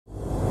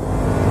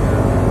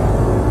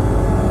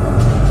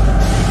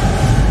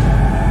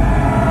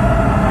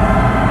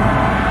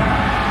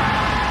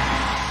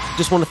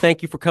just want to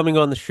thank you for coming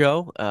on the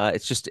show.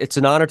 It's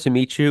an honor to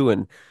meet you,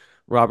 and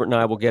Robert and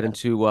I will get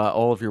into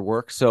all of your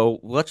work. So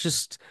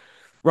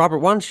Robert,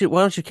 why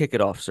don't you kick it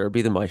off, sir?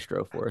 Be the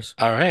maestro for us.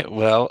 All right.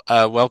 Well,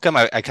 welcome.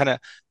 I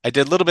did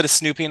a little bit of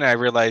snooping and I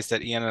realized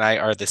that Ian and I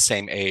are the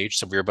same age.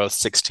 So we were both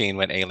 16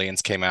 when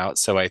Aliens came out.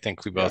 So I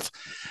think we Yeah, both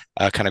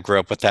kind of grew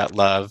up with that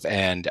love.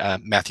 And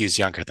Matthew's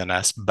younger than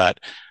us, but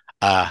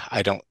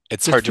I don't,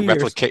 it's just a hard to few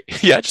years.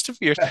 replicate. Yeah, just a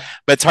few years,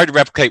 but it's hard to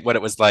replicate what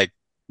it was like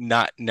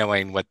not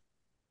knowing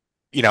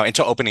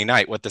until opening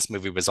night, what this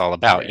movie was all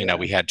about. Yeah.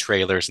 We had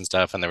trailers and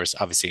stuff, and there was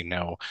obviously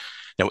no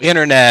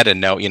internet,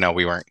 and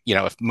we weren't,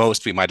 if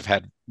most we might have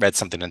had read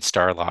something in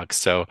Starlog.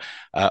 So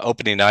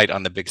opening night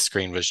on the big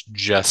screen was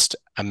just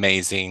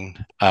amazing.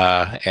 First,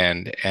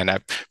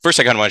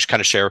 I kind of want to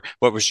kind of share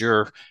what was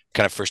your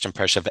kind of first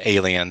impression of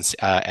Aliens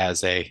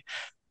as a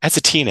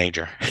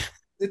teenager.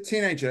 The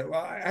teenager.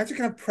 Well, I have to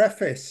kind of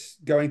preface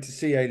going to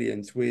see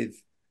Aliens with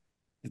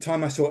the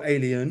time I saw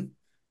Alien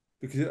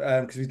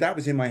because that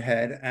was in my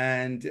head.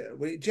 And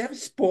do you have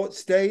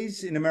sports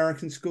days in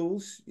American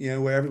schools?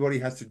 Where everybody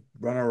has to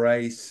run a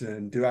race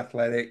and do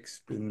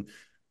athletics, and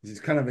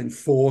it's kind of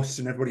enforced,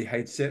 and everybody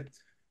hates it.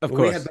 Of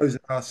Well, we had course. those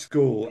at our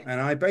school,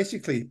 and I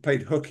basically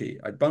played hooky.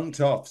 I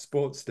bunked off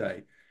sports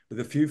day with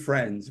a few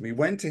friends. We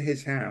went to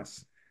his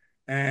house,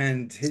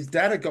 and his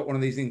dad had got one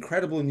of these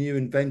incredible new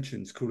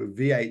inventions called a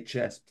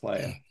VHS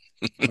player.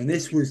 And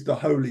this was the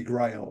holy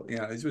grail.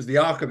 This was the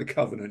Ark of the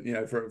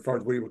Covenant, for as far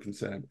as we were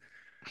concerned.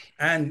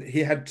 And he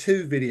had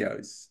two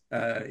videos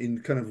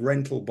in kind of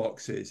rental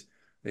boxes.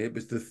 It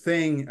was The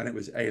Thing and it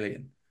was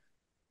Alien.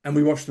 And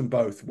we watched them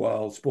both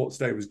while sports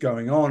day was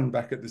going on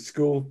back at the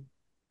school.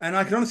 And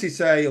I can honestly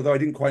say, although I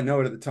didn't quite know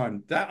it at the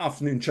time, that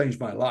afternoon changed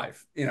my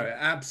life. It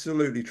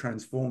absolutely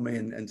transformed me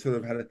and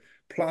sort of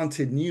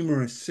planted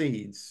numerous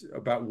seeds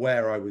about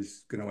where I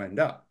was going to end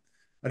up.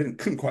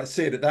 Couldn't quite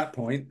see it at that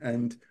point,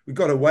 and we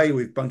got away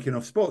with bunking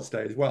off sports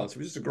day as well. So it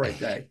was just a great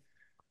day.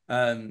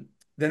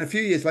 Then a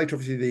few years later,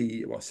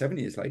 obviously 7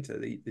 years later,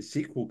 the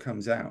sequel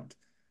comes out,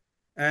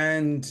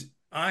 and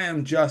I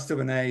am just of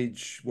an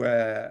age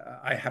where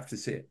I have to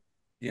see it.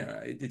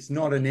 It's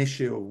not an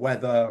issue of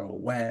whether or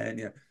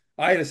when.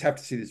 I just have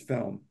to see this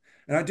film,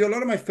 and I do a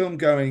lot of my film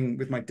going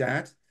with my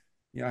dad.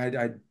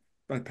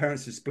 My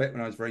parents had split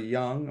when I was very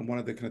young, and one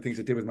of the kind of things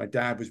I did with my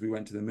dad was we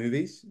went to the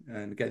movies,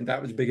 and again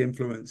that was a big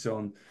influence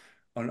on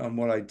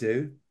what I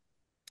do.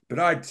 But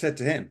I said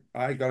to him,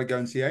 I got to go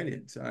and see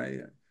Aliens.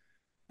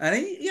 And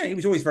he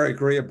was always very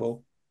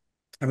agreeable.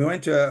 And we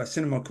went to a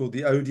cinema called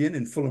the Odeon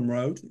in Fulham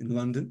Road in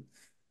London.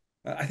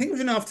 I think it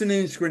was an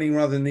afternoon screening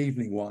rather than an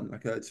evening one,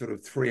 like a sort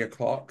of 3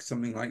 o'clock,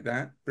 something like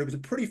that. But it was a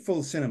pretty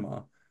full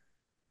cinema.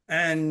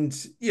 And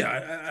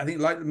I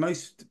think like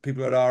most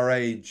people at our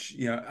age,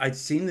 I'd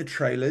seen the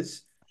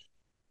trailers,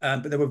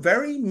 but they were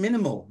very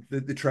minimal,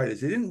 the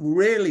trailers. They didn't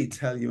really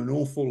tell you an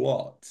awful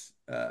lot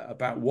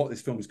about what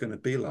this film was going to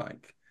be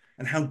like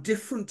and how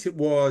different it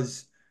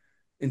was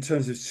in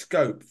terms of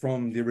scope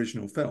from the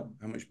original film,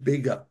 how much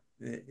bigger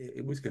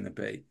it was going to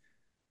be.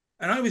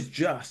 And I was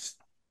just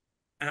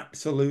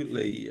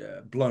absolutely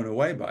blown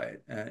away by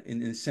it in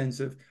the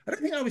sense of, I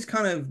don't think I was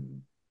kind of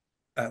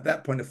at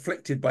that point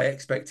afflicted by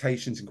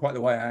expectations in quite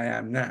the way I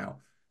am now,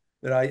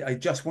 that I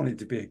just wanted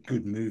to be a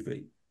good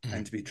movie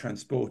and to be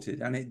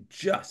transported. And it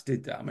just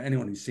did that. I mean,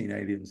 anyone who's seen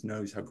Aliens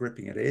knows how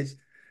gripping it is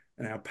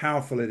and how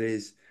powerful it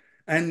is.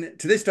 And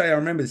to this day, I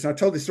remember this. And I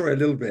told this story a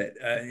little bit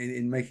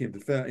in making of the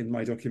film in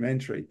my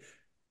documentary.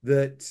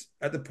 That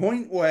at the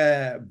point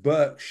where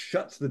Burke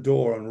shuts the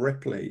door on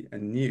Ripley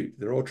and Newt,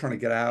 they're all trying to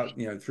get out,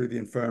 through the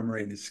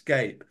infirmary and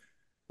escape.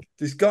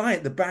 This guy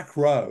at the back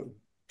row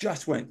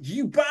just went,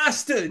 "You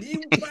bastard!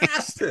 You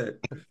bastard!"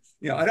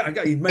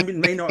 He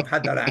may not have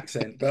had that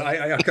accent, but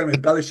I kind of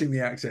embellishing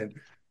the accent.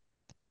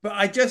 But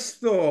I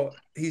just thought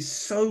he's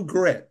so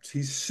gripped,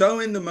 he's so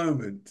in the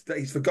moment that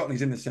he's forgotten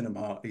he's in the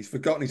cinema. He's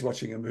forgotten he's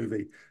watching a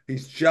movie.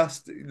 He's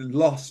just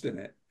lost in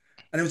it.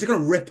 And it was a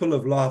kind of ripple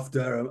of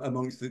laughter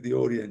amongst the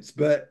audience.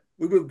 But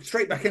we were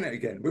straight back in it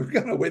again. We were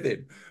kind of with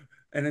him.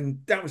 And then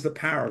that was the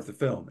power of the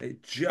film.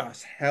 It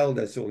just held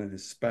us all in a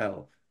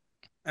spell.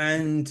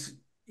 And,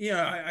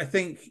 I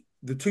think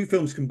the two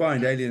films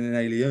combined, Alien and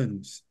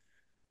Aliens,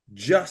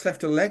 just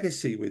left a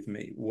legacy with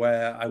me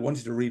where I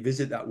wanted to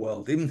revisit that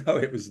world, even though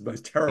it was the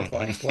most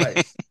terrifying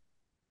place.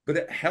 But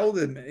it held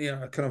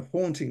a kind of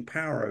haunting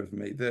power over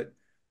me that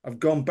I've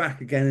gone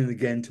back again and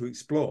again to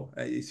explore.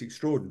 It's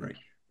extraordinary.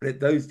 But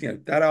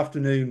that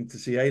afternoon to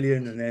see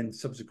Alien and then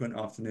subsequent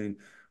afternoon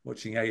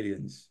watching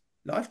Aliens,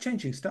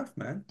 life-changing stuff,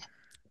 man.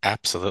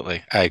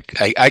 Absolutely.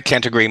 I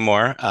can't agree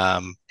more.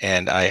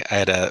 And I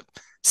had a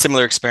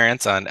similar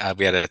experience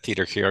we had a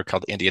theater here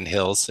called Indian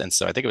Hills. And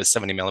so I think it was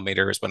 70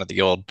 millimeters, one of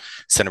the old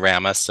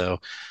Cinerama. So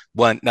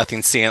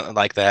nothing seeing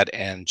like that.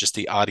 And just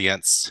the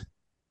audience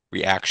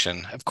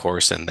reaction, of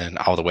course. And then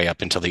all the way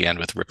up until the end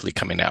with Ripley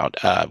coming out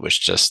was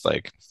just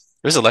like, it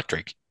was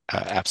electric.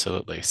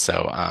 Absolutely.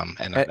 So,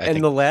 and I And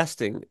think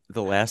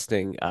the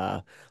lasting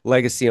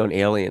legacy on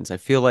Aliens. I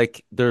feel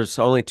like there's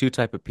only two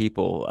type of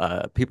people: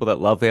 people that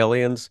love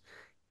aliens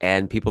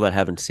and people that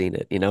haven't seen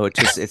it.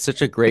 It's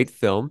such a great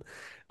film.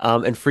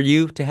 And for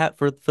you to have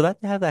for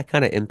that to have that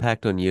kind of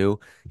impact on you,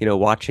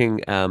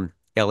 watching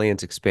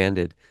Aliens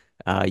Expanded,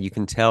 you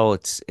can tell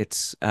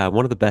it's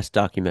one of the best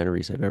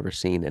documentaries I've ever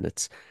seen, and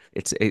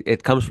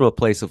it comes from a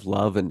place of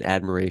love and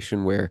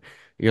admiration where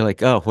you're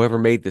like, oh, whoever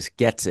made this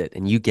gets it,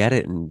 and you get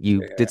it, and you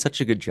did Yeah, such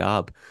a good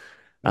job.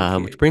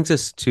 thank Which you. brings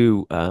us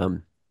to,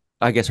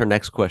 I guess, our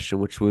next question,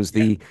 which was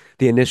Yeah.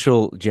 the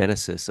initial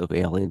genesis of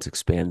Aliens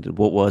Expanded.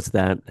 What was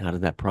that? How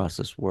did that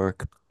process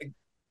work?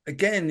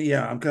 Again,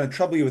 yeah, I'm going to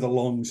trouble you with a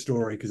long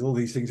story because all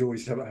these things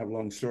always have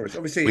long stories.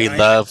 Obviously, We I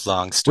love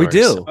long We stories,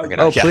 so do. bring it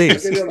on. Oh, Yeah. I'll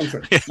please. give you a long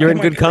story. You're In in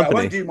my good career, I won't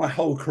company. do my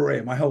whole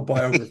career, my whole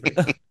biography.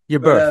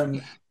 Your But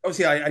birth.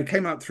 obviously, I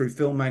came up through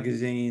film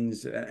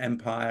magazines,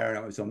 Empire, and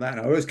I was on that.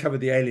 And I always covered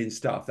the alien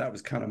stuff. That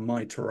was kind of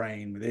my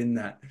terrain within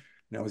that.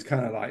 And I was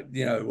kind of like,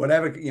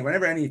 whatever,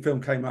 whenever any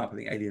film came up, I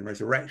think Alien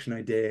Resurrection,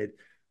 I did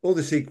all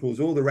the sequels,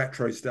 all the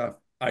retro stuff,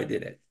 I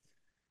did it.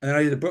 And then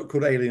I did a book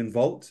called Alien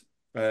Vault,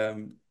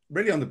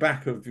 really on the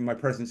back of my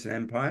presence in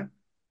Empire,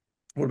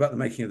 all about the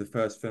making of the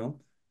first film.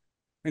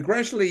 And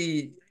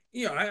gradually,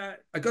 I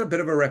got a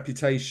bit of a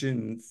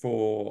reputation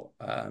for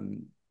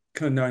kind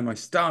of knowing my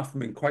stuff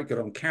and being quite good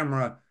on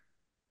camera.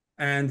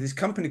 And this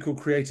company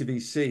called Creative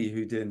EC,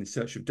 who did In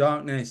Search of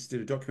Darkness, did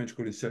a documentary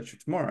called In Search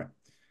of Tomorrow.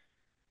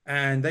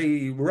 And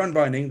they were run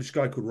by an English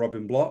guy called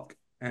Robin Block.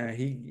 And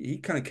he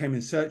kind of came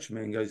in search of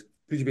me and goes,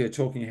 could you be a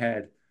talking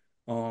head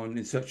on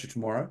In Search of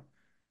Tomorrow?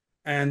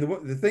 And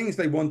the things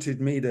they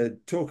wanted me to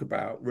talk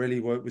about really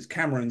was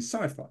camera and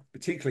sci-fi,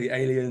 particularly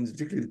aliens,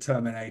 particularly the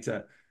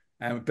Terminator,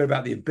 and a bit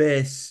about the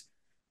abyss,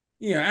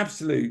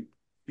 absolute,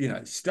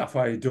 stuff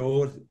I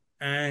adored.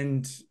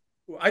 And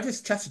I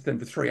just chatted to them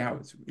for 3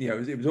 hours.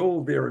 It was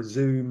all via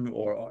Zoom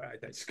or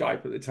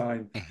Skype at the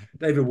time. Mhm.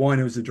 David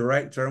Weiner was the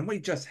director, and we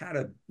just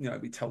had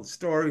we told a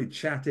story, we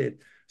chatted.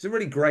 It was a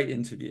really great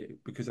interview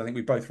because I think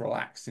we both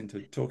relaxed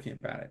into talking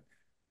about it.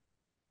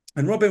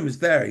 And Robin was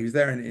there. He was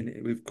there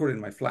we recorded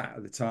in my flat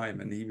at the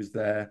time, and he was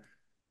there,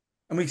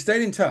 and we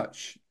stayed in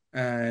touch.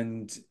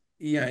 And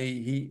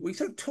we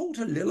sort of talked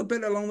a little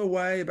bit along the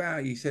way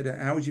about. He said,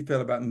 "How would you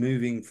feel about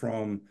moving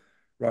from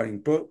writing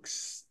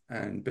books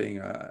and being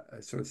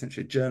a sort of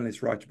essentially a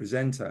journalist, writer,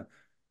 presenter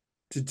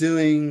to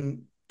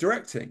doing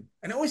directing?"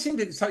 And it always seemed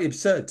slightly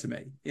absurd to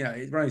me.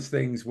 It's one of those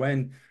things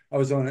when I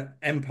was on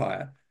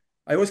Empire.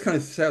 I always kind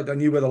of felt I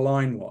knew where the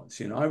line was.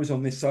 I was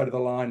on this side of the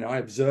line. And I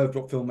observed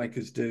what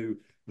filmmakers do,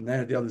 and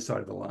they're at the other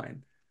side of the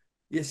line.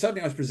 Yeah,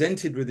 suddenly I was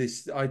presented with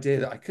this idea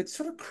that I could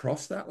sort of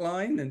cross that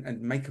line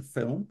and make a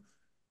film.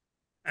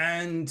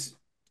 And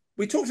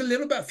we talked a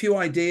little about a few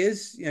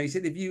ideas. He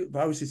said, if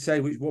I was to say,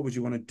 what would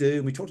you want to do?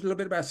 And we talked a little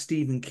bit about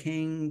Stephen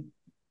King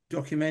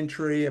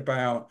documentary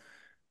about,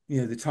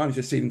 the times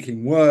where Stephen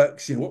King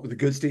works, what were the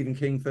good Stephen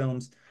King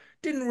films?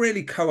 Didn't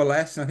really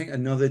coalesce. And I think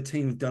another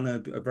team have done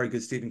a very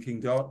good Stephen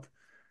King doc.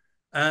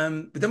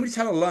 But then we just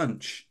had a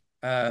lunch.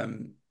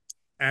 And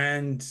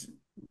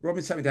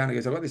Robin sat me down and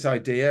goes, I've got this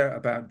idea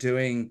about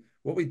doing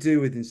what we do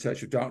with In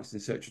Search of Darkness, In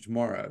Search of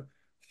Tomorrow,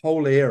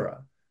 whole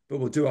era, but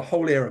we'll do a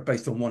whole era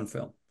based on one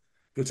film.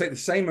 We'll take the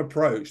same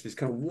approach, this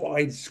kind of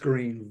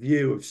widescreen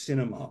view of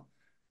cinema,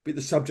 but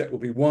the subject will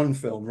be one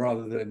film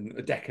rather than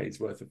a decade's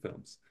worth of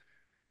films.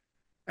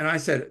 And I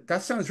said,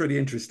 that sounds really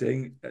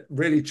interesting,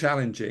 really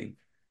challenging.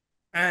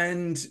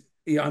 And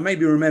I may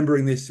be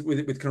remembering this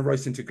with kind of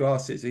rose tinted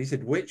glasses. He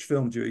said, which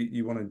film do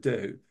you want to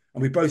do?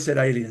 And we both said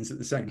Aliens at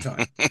the same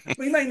time.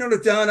 We may not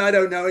have done, I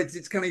don't know.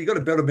 It's kind of, you've got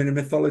to build a bit of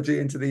mythology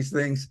into these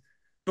things.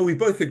 But we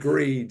both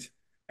agreed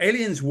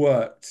Aliens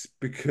worked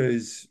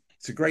because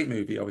it's a great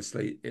movie,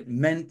 obviously. It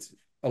meant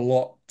a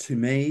lot to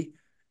me.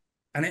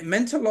 And it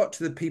meant a lot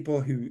to the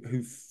people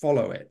who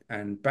follow it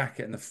and back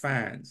it and the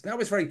fans. That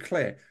was very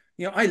clear.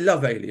 I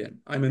love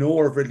Alien. I'm in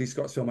awe of Ridley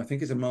Scott's film. I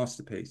think it's a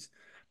masterpiece,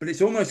 but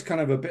it's almost kind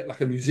of a bit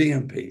like a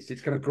museum piece.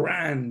 It's kind of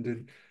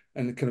grand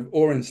and kind of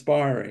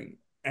awe-inspiring.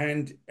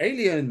 And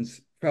Aliens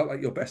felt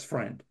like your best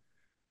friend.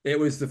 It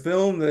was the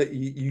film that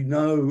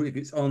if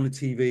it's on the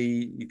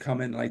TV, you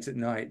come in late at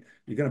night,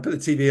 you're going to put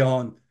the TV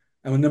on,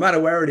 and no matter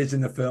where it is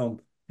in the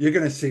film, you're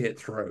going to see it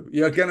through.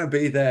 You're going to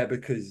be there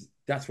because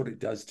that's what it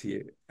does to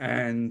you.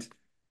 And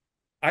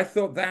I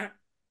thought that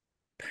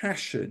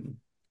passion,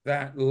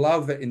 that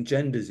love it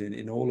engenders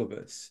in all of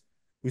us,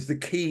 was the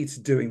key to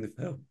doing the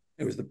film.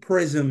 It was the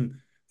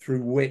prism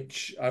through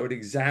which I would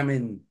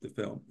examine the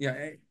film.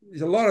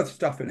 There's a lot of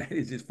stuff in it.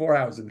 It's 4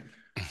 hours and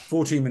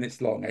 14 minutes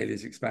long,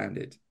 Aliens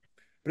Expanded.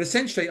 But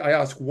essentially, I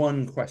ask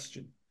one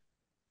question.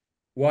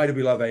 Why do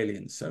we love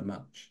aliens so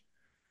much?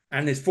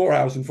 And there's 4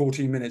 hours and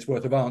 14 minutes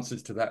worth of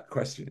answers to that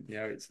question.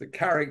 It's the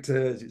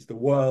characters, it's the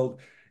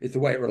world, it's the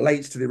way it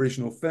relates to the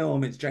original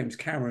film, it's James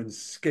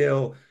Cameron's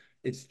skill,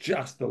 it's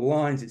just the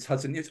lines, it's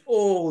Hudson, it's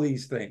all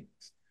these things.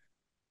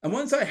 And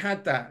once I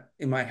had that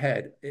in my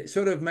head, it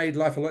sort of made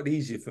life a lot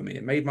easier for me.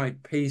 It made my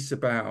peace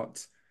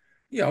about,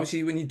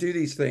 obviously, when you do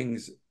these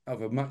things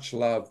of a much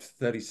loved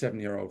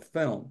 37-year-old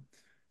film,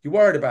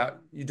 you're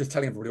just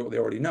telling everybody what they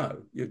already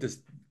know. You're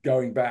just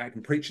going back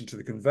and preaching to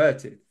the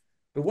converted.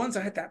 But once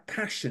I had that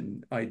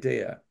passion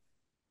idea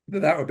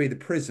that that would be the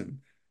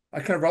prism, I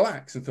kind of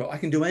relaxed and thought, I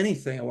can do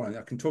anything I want.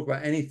 I can talk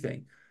about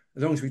anything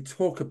as long as we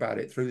talk about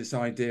it through this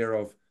idea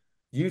of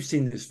you've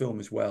seen this film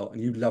as well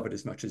and you love it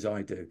as much as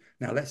I do.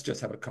 Now let's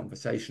just have a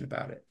conversation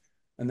about it.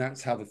 And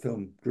that's how the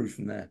film grew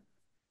from there.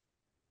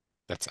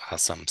 That's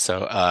awesome.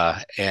 So,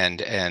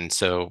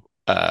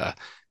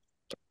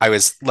 I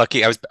was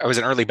lucky. I was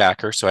an early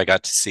backer, so I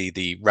got to see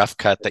the rough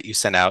cut that you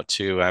sent out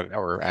to,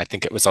 or I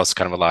think it was also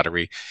kind of a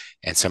lottery.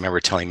 And so I remember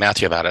telling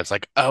Matthew about it. I was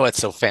like, "Oh, it's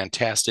so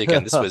fantastic!"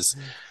 And this was,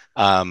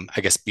 I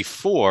guess,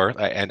 before,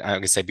 and I'm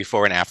gonna say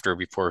before and after,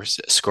 before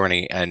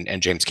Sigourney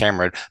and James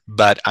Cameron.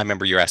 But I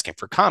remember you're asking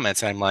for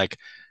comments, and I'm like,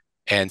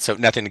 and so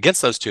nothing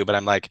against those two, but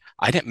I'm like,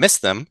 I didn't miss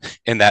them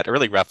in that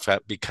early rough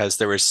cut because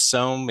there were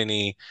so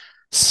many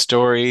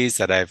stories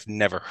that I've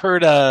never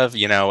heard of,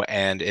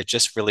 and it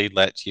just really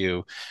let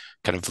you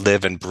kind of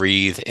live and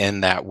breathe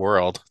in that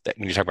world. That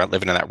when you talk about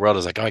living in that world,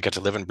 it's like, oh, I get to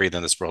live and breathe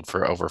in this world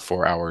for over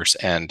 4 hours.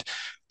 And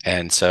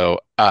so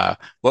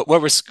what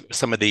was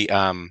some of the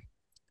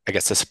I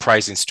guess a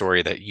surprising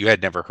story that you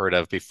had never heard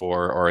of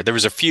before, or there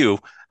was a few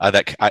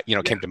that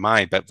Yeah. came to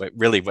mind, but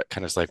really, what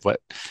kind of like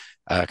what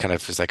kind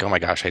of was like, oh my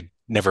gosh, I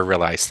never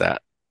realized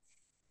that.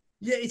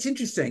 Yeah, it's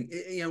interesting.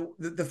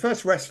 The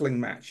first wrestling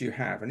match you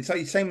have, and it's like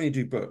you say when you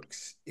do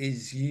books,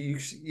 is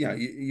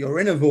your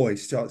inner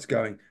voice starts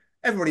going,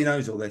 everybody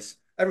knows all this.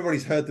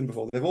 Everybody's heard them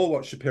before. They've all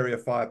watched Superior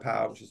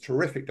Firepower, which is a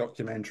terrific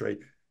documentary,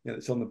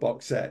 that's on the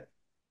box set.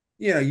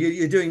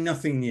 You're doing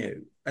nothing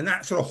new. And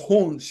that sort of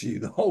haunts you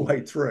the whole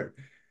way through.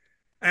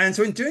 And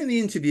so in doing the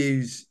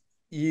interviews,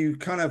 you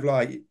kind of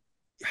like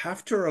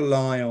have to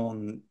rely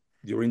on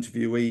your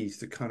interviewees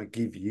to kind of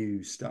give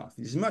you stuff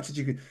as much as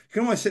you can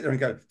almost sit there and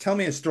go, tell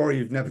me a story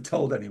you've never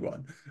told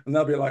anyone. And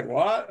they'll be like,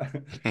 what?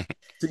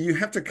 So you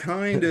have to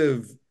kind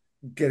of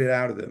get it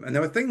out of them. And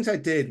there were things I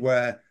did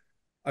where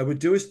I would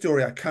do a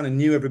story I kind of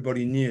knew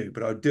everybody knew,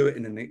 but I'd do it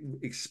in an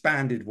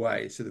expanded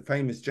way. So the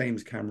famous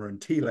James Cameron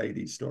Tea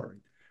Lady story,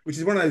 which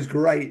is one of those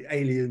great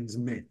aliens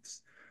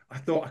myths. I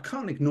thought I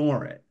can't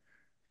ignore it.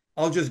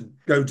 I'll just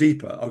go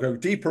deeper. I'll go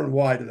deeper and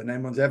wider than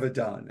anyone's ever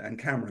done. And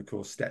Cameron, of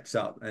course, steps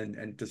up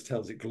and just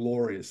tells it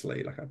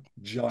gloriously, like a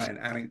giant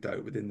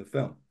anecdote within the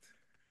film.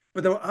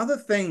 But there were other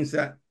things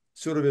that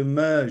sort of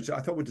emerged that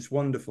I thought were just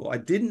wonderful. I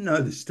didn't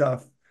know the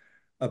stuff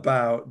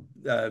about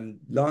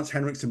Lance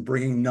Henriksen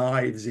bringing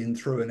knives in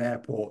through an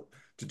airport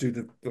to do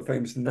the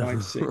famous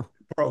knife scene.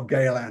 Poor old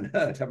Gail Ann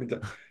Hurd having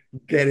to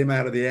get him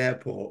out of the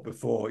airport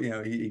before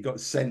he got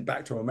sent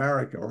back to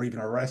America or even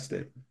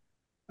arrested.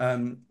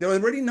 There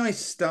was really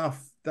nice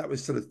stuff that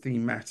was sort of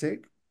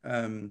thematic.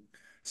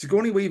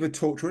 Sigourney Weaver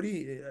talked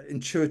really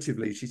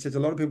intuitively. She says a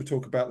lot of people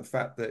talk about the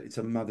fact that it's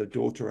a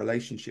mother-daughter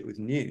relationship with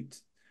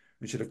Newt.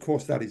 And she said, of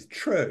course, that is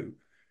true.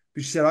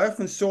 But she said, I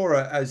often saw her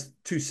as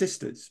two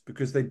sisters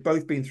because they'd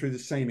both been through the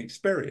same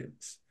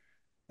experience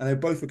and they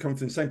both were coming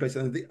from the same place.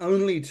 And they're the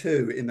only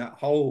two in that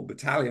whole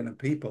battalion of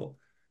people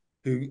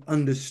who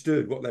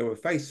understood what they were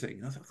facing.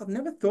 And I was like, I've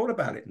never thought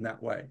about it in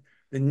that way.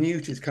 The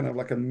Newt is kind of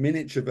like a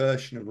miniature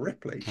version of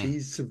Ripley.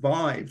 She's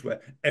survived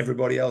where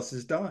everybody else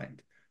has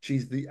died.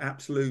 She's the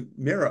absolute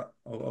mirror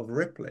of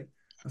Ripley.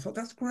 I thought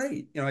that's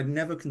great. I'd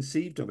never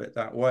conceived of it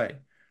that way.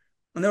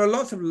 And there are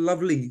lots of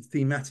lovely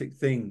thematic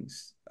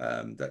things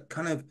that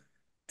kind of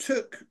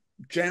took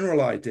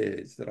general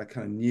ideas that I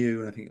kind of knew,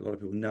 and I think a lot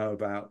of people know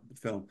about the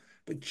film,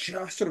 but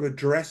just sort of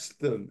addressed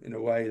them in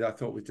a way that I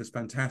thought was just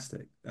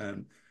fantastic.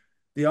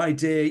 The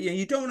idea,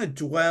 you don't want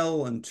to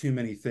dwell on too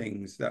many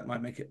things that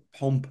might make it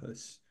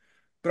pompous.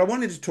 But I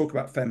wanted to talk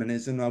about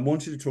feminism. I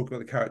wanted to talk about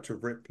the character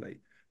of Ripley.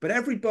 But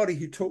everybody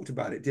who talked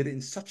about it did it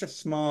in such a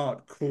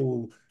smart,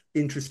 cool,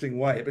 interesting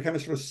way. It became a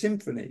sort of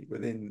symphony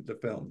within the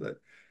film that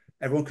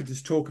everyone could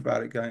just talk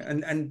about it going.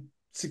 And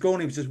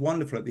Sigourney was just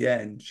wonderful at the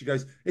end. She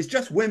goes, it's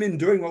just women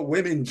doing what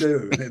women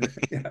do.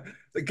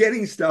 They're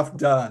getting stuff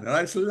done. And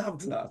I just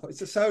loved that. It's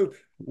just so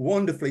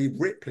wonderfully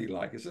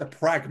Ripley-like. It's a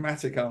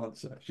pragmatic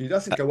answer. She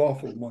doesn't go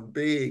off on one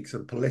big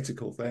sort of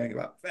political thing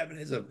about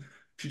feminism.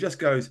 She just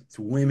goes, it's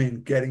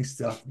women getting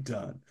stuff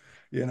done.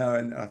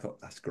 And I thought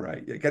that's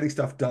great. Yeah, getting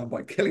stuff done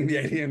by killing the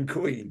alien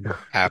queen. But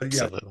yeah,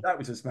 Absolutely. that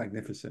was just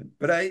magnificent.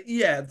 But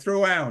yeah,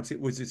 throughout it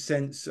was a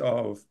sense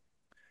of,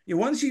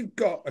 once you've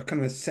got a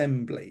kind of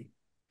assembly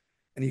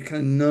and you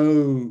kind of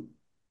know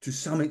to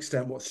some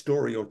extent what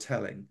story you're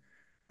telling,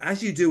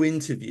 as you do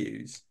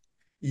interviews,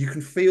 you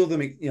can feel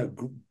them,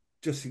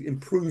 just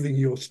improving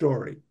your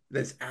story.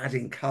 There's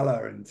adding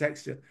color and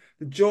texture.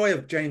 The joy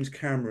of James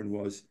Cameron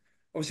was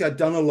obviously I'd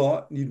done a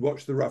lot, and you'd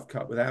watch the rough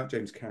cut without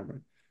James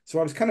Cameron. So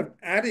I was kind of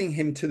adding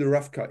him to the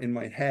rough cut in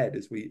my head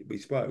as we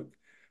spoke.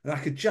 And I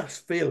could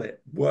just feel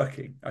it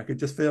working. I could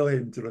just feel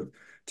him sort of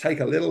take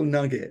a little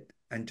nugget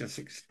and just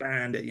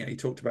expand it. He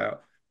talked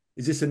about,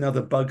 is this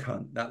another bug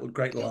hunt? That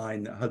great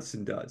line that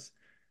Hudson does.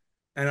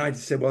 And I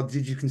just said, well,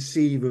 did you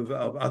conceive of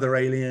other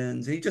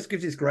aliens? And he just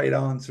gives this great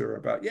answer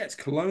about, yeah, it's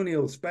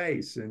colonial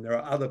space and there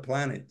are other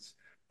planets.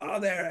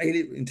 Are there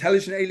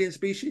intelligent alien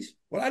species?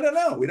 Well, I don't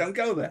know. We don't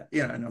go there.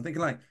 And I'm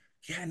thinking like,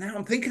 yeah, now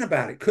I'm thinking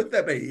about it. Could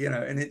there be?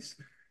 And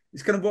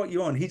it's kind of what you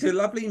want. He's a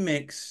lovely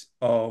mix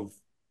of,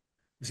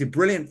 he's a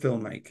brilliant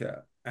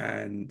filmmaker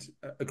and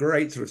a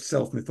great sort of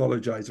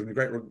self-mythologizer and a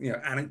great,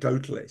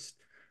 anecdotalist.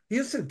 He's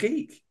also a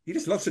geek. He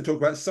just loves to talk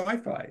about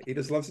sci-fi. He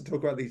just loves to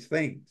talk about these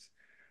things.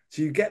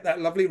 So you get that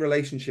lovely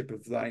relationship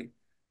of like,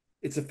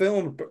 it's a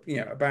film,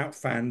 about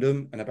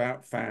fandom and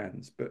about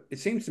fans. But it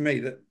seems to me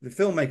that the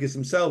filmmakers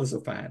themselves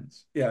are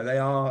fans. Yeah,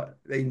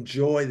 they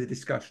enjoy the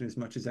discussion as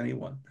much as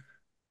anyone.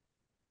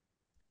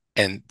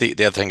 And the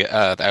other thing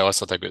that I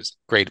also think was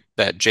great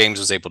that James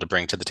was able to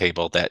bring to the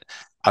table that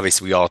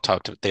obviously they all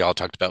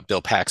talked about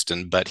Bill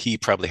Paxton, but he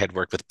probably had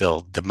worked with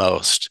Bill the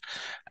most.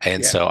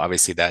 And Yeah. so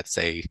obviously that's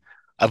a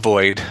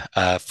void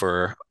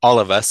for all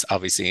of us,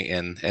 obviously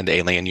in the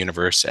Alien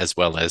universe, as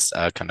well as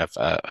kind of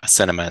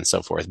cinema and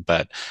so forth.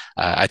 But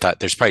I thought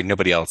there's probably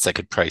nobody else that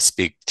could probably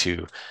speak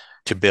to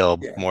Bill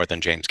Yeah. more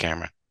than James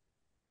Cameron.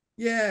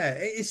 Yeah.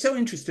 It's so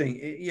interesting.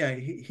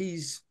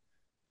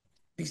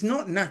 He's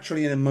not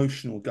naturally an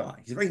emotional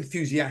guy. He's very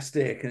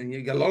enthusiastic and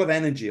you get a lot of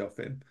energy off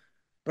him.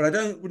 But I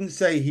don't wouldn't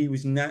say he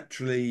was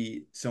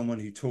naturally someone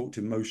who talked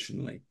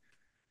emotionally.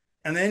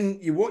 And then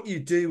what you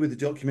do with the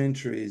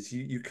documentary is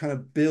you kind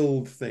of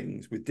build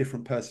things with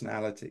different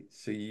personalities.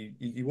 So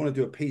you want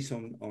to do a piece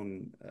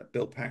on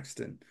Bill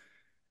Paxton,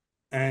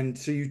 and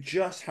so you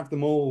just have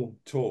them all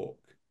talk,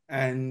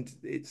 and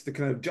it's the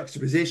kind of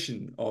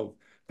juxtaposition of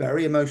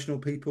very emotional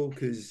people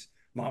because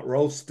Mark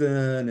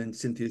Rolston and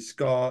Cynthia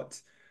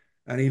Scott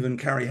and even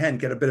Carrie Henn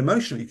get a bit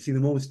emotional. You can see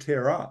them always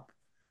tear up.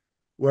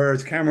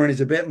 Whereas Cameron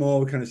is a bit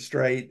more kind of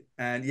straight,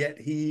 and yet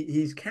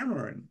he's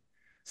Cameron.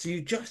 So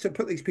you just have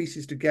put these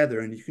pieces together,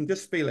 and you can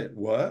just feel it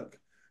work.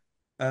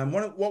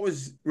 What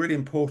was really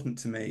important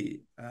to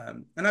me,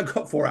 and I've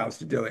got 4 hours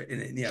to do it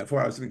in,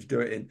 4 hours to do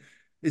it in,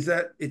 is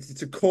that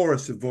it's a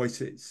chorus of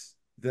voices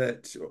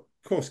that, of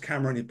course,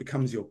 Cameron, it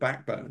becomes your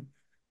backbone,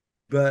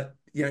 but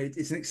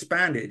it's an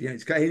expanded,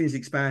 it's Aliens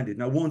expanded,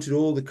 and I wanted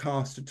all the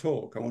cast to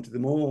talk. I wanted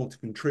them all to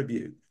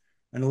contribute,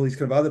 and all these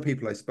kind of other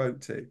people I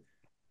spoke to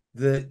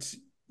that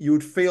you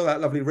would feel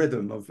that lovely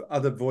rhythm of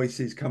other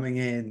voices coming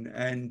in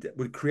and it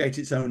would create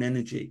its own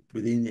energy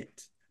within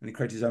it and it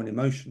create its own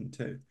emotion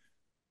too.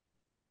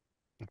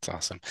 That's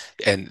awesome.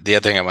 And the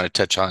other thing I want to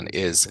touch on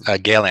is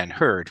Galen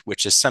Hurd,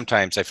 which is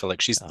sometimes I feel like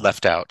she's Oh,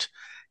 left out.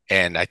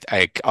 And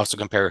I also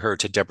compare her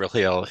to Deborah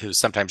Hill, who's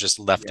sometimes just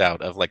left Yeah.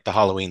 out of like the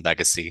Halloween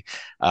legacy.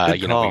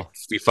 good call.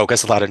 We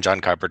focus a lot on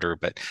John Carpenter,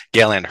 but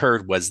Galen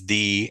Hurd was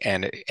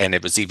and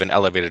it was even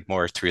elevated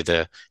more through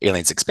the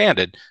Aliens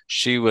Expanded.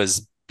 She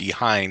was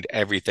behind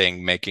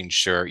everything, making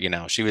sure,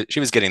 she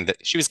was getting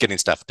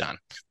stuff done.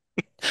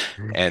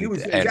 She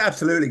was And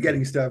absolutely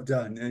getting stuff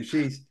done, and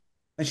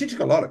she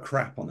took a lot of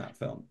crap on that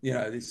film.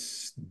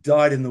 This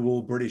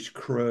dyed-in-the-wool British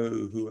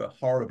crew who are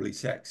horribly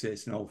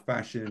sexist and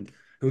old-fashioned,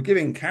 who are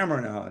giving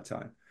Cameron a hard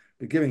time,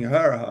 but giving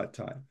her a hard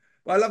time.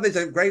 But I love there's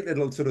a great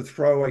little sort of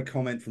throwaway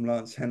comment from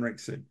Lance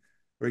Henriksen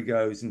where he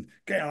goes and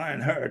get on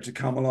her to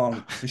come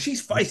along, and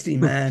she's feisty,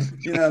 man.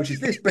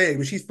 She's this big,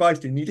 but she's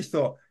feisty. And you just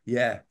thought,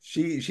 yeah,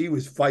 she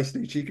was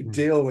feisty. She could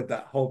deal with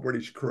that whole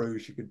British crew.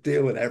 She could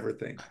deal with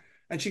everything.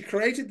 And she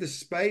created the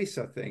space,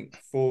 I think,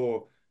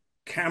 for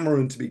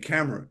Cameron to be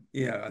Cameron.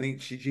 I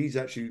think she's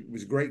actually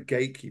was a great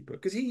gatekeeper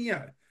because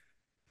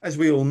as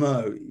we all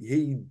know,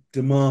 he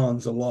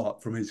demands a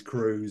lot from his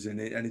crews and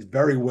is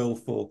very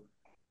willful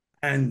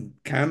and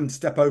can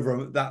step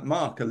over that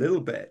mark a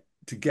little bit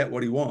to get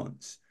what he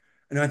wants.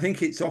 And I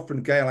think it's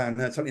often Gail Ann,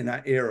 something in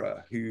that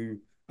era, who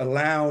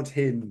allowed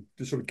him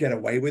to sort of get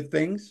away with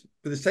things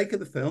for the sake of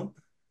the film.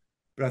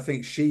 But I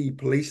think she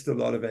policed a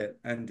lot of it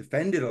and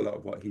defended a lot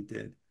of what he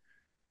did.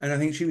 And I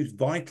think she was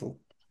vital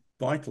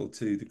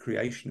to the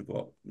creation of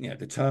what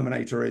the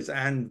Terminator is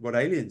and what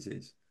Aliens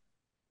is.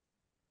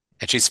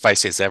 she's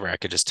feisty as ever. I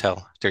could just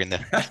tell during the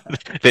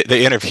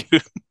the interview.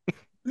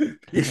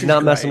 Yeah, she's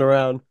Not messing great.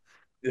 around.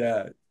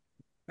 Yeah,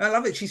 I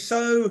love it. She's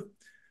so.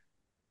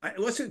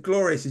 What's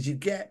glorious is you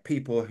get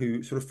people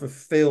who sort of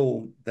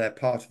fulfill their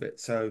part of it.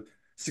 So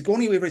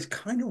Sigourney Weaver is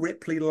kind of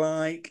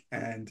Ripley-like,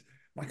 and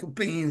Michael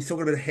Biehn still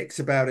got a bit of Hicks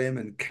about him,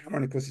 and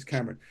Cameron, of course, is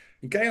Cameron.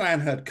 And Gail Ann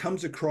Hurd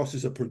comes across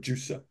as a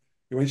producer.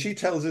 When she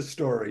tells a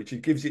story, she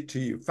gives it to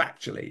you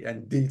factually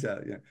and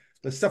detail.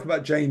 The stuff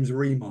about James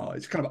Remar,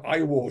 it's kind of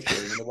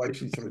eye-watering in the way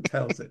she sort of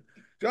tells it.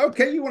 So,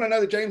 okay, you want to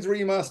know the James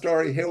Remar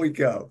story? Here we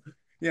go.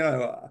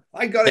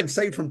 I got him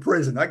saved from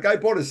prison. That guy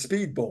bought a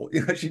speedball.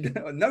 She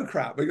no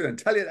crap. We're going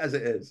to tell you it as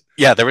it is.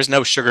 Yeah, there was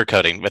no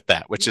sugarcoating with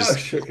that, which No is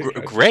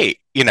sugarcoating. great,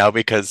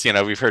 because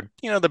we've heard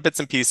the bits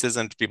and pieces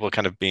and people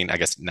kind of being, I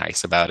guess,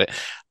 nice about it.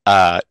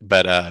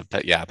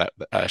 But yeah,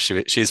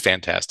 she's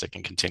fantastic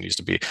and continues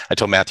to be. I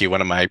told Matthew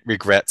one of my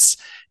regrets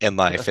in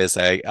life is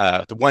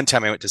the one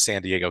time I went to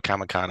San Diego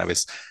Comic Con, I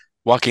was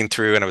walking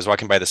through and I was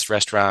walking by this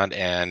restaurant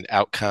and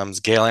out comes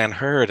Gail Ann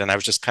Hurd and I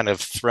was just kind of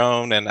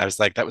thrown and I was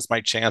like, that was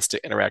my chance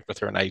to interact with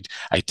her and I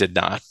did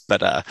not.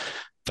 But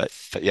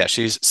yeah,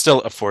 she's still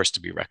a force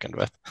to be reckoned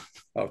with.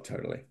 Oh,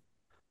 totally.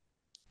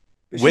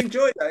 But she With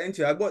enjoyed that, didn't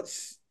she?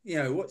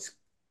 What's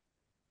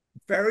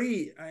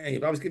very,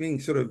 if I was giving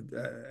sort of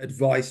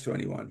advice to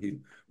anyone who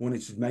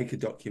wanted to make a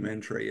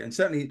documentary, and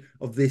certainly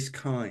of this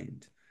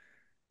kind,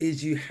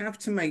 is you have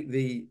to make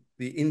the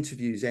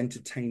interviews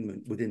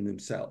entertainment within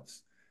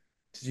themselves.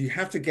 So you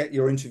have to get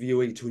your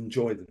interviewee to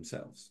enjoy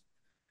themselves.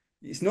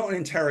 It's not an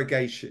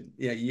interrogation.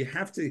 You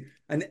have to,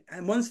 and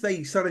once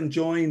they start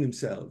enjoying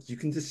themselves, you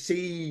can just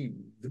see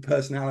the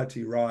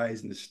personality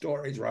rise and the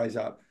stories rise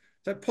up.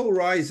 So Paul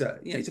Reiser,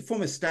 he's a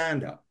former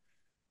stand-up.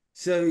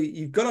 So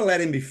you've got to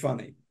let him be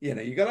funny.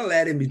 You've got to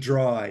let him be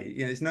dry.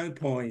 There's no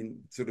point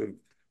sort of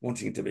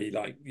wanting it to be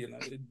like,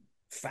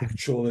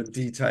 factual and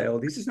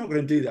detailed. He's just not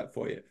going to do that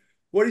for you.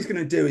 What he's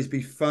going to do is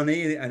be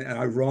funny and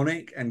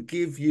ironic and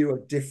give you a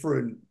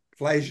different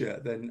pleasure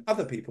than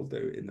other people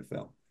do in the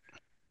film.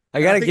 I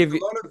And I gotta think give a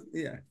you. lot of,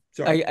 yeah,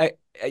 sorry.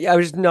 I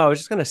was no, I was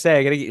just gonna say,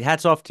 I gotta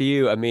hats off to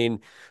you. I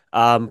mean,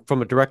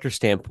 from a director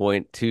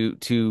standpoint,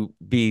 to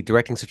be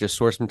directing such a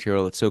source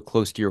material that's so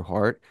close to your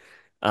heart.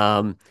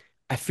 Um,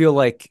 I feel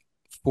like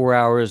 4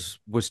 hours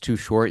was too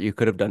short. You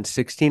could have done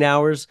 16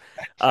 hours.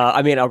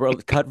 I mean, a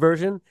cut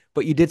version,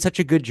 but you did such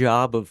a good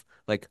job of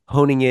like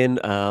honing in.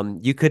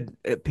 You could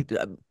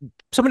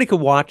somebody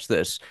could watch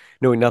this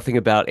knowing nothing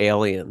about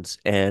aliens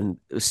and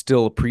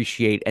still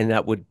appreciate, and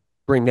that would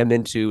bring them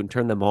into and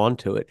turn them on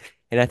to it.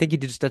 And I think you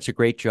did such a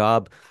great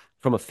job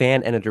from a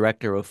fan and a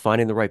director of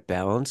finding the right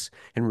balance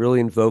and really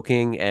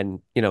invoking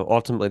and,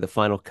 ultimately the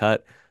final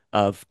cut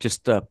of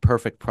just a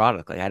perfect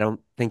product. Like I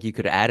don't think you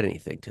could add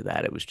anything to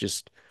that. It was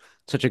just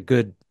such a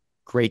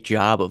great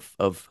job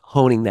of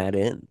honing that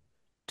in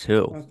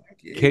too. Well,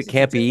 thank you. It's a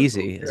Can't be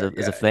difficult, easy as yeah, a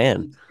yeah,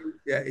 fan.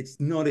 yeah. It's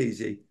not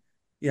easy.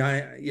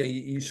 Yeah,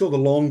 you saw the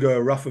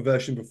longer, rougher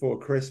version before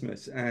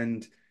Christmas,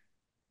 and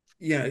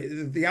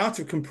the art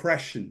of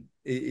compression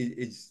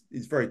is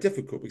very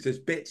difficult because there's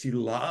bits you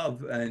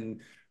love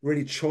and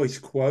really choice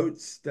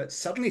quotes that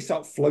suddenly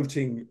start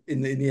floating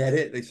in the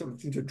edit. They sort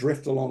of seem to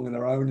drift along on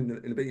their own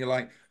in a bit. You're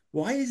like,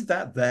 why is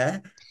that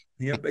there?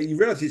 But you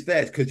realize it's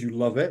there because you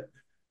love it.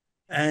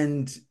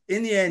 And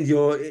in the end,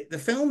 the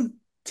film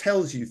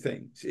tells you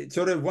things. It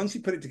sort of, once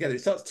you put it together,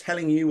 it starts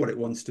telling you what it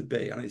wants to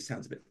be. I know it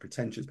sounds a bit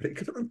pretentious, but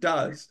it sort of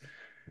does.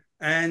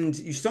 And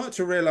you start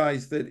to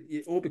realize that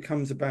it all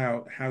becomes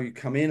about how you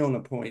come in on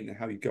a point and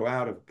how you go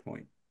out of a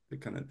point.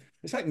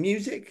 It's like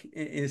music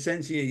in a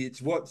sense. It's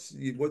what's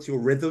your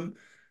rhythm,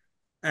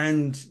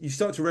 and you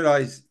start to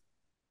realize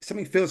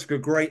something feels like a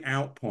great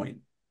out point.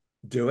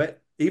 Do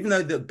it, even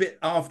though the bit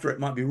after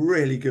it might be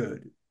really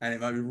good and it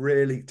might be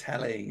really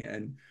telling.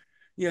 And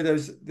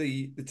there's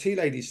the tea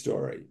lady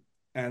story,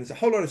 and there's a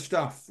whole lot of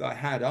stuff that I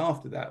had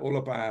after that, all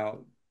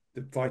about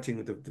the fighting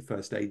with the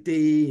first AD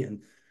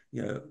and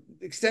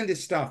extended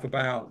stuff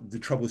about the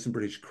troublesome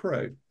British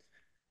crew.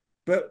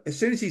 But as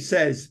soon as he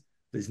says,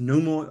 there's no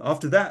more,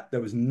 after that,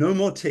 there was no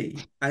more tea.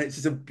 And it's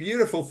just a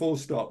beautiful full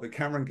stop that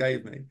Cameron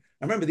gave me.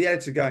 I remember the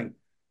editor going,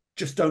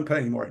 just don't put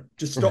any more in.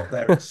 Just stop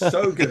there. It's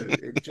so good.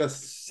 It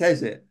just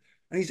says it.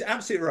 And he's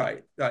absolutely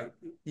right. Like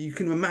you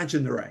can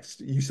imagine the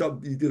rest. You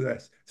do the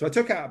rest. So I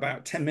took out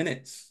about 10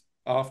 minutes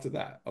after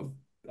that of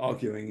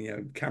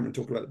arguing, Cameron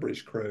talking about the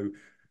British crew,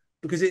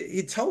 because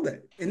he told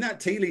it in that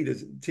tea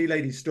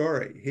lady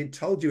story. He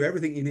told you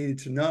everything you needed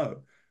to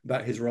know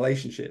about his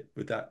relationship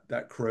with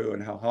that crew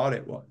and how hard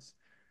it was.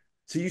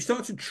 So you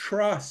start to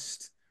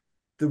trust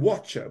the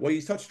watcher. What you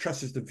start to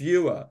trust is the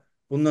viewer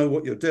will know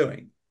what you're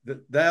doing.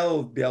 That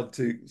they'll be able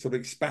to sort of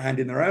expand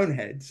in their own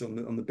heads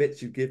on the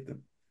bits you give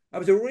them. That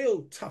was a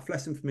real tough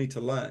lesson for me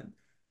to learn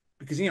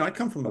because I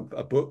come from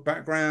a book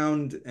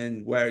background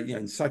and where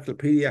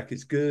encyclopedic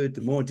is good.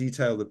 The more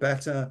detail, the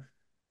better.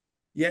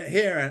 Yeah,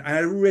 here I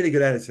had a really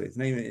good editor. His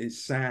name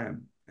is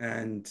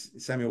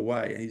Samuel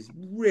Way, and he's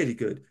really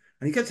good.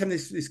 And he kept saying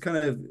this kind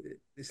of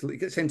he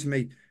kept saying to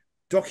me,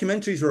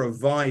 documentaries are a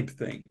vibe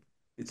thing.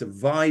 It's a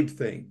vibe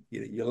thing.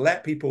 You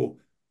let people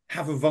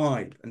have a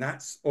vibe, and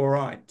that's all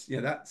right.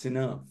 That's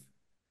enough.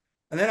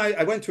 And then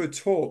I went to a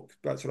talk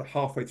about sort of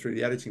halfway through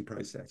the editing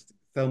process.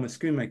 Thelma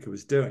Schoonmaker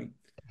was doing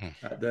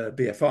at the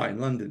BFI in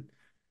London.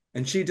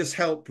 And she just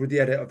helped with the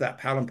edit of that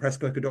Powell and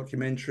Pressburger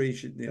documentary.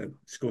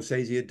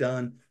 Scorsese had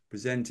done,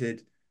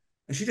 presented.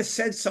 And she just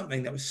said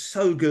something that was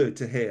so good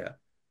to hear.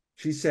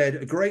 She said,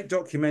 a great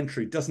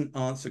documentary doesn't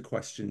answer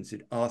questions,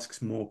 it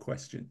asks more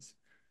questions.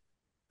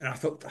 And I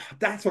thought,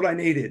 that's what I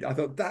needed. I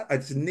thought that I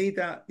just need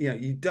that.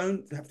 You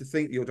don't have to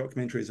think your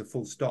documentary is a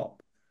full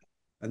stop.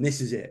 And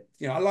this is it.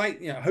 I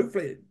like,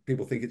 hopefully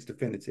people think it's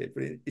definitive,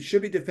 but it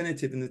should be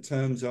definitive in the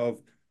terms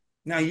of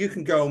now you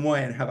can go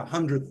away and have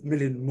 100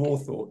 million more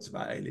thoughts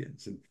about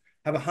aliens and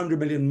have 100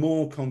 million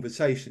more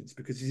conversations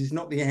because this is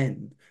not the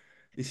end.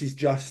 This is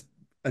just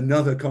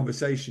another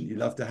conversation you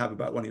love to have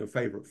about one of your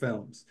favorite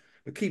films.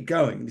 But keep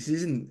going. This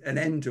isn't an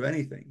end to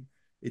anything.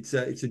 It's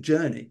a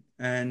journey.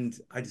 And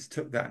I just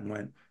took that and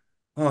went,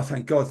 oh,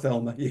 thank God,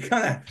 Thelma. You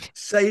kind of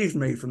saved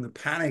me from the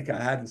panic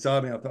I had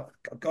inside me. I thought,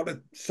 I've got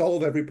to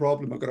solve every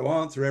problem. I've got to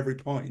answer every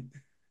point.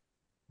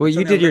 Well, And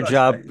you suddenly I did your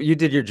realized, job. You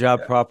did your job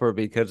yeah, proper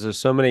because there's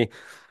so many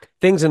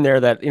things in there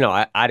that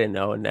I didn't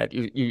know, and that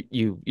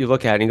you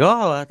look at it and you go,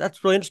 oh,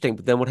 that's really interesting.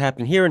 But then what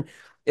happened here? And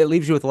it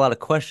leaves you with a lot of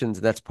questions,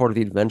 and that's part of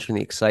the adventure and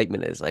the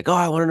excitement is like, oh,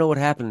 I want to know what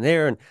happened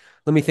there, and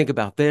let me think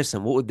about this,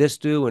 and what would this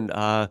do? And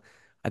I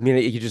mean,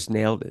 you just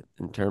nailed it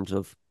in terms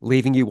of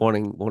leaving you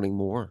wanting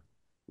more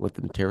with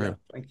the Yeah, material.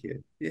 thank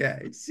you. Yeah,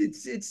 it's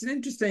an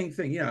interesting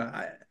thing.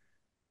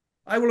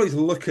 I will always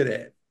look at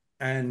it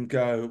and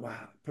go,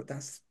 wow, but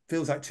that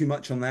feels like too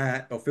much on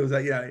that, or feels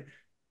like,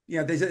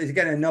 there's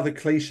again another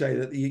cliche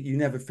that you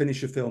never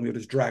finish a film, you're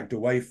just dragged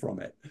away from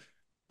it.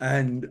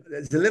 And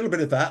there's a little bit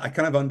of that. I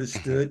kind of Mhm.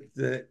 understood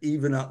that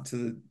even up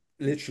to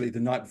literally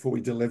the night before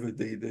we delivered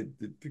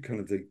the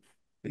kind of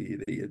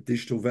the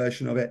digital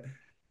version of it,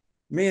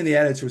 me and the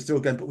editor were still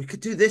going, but we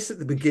could do this at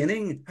the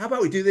beginning. How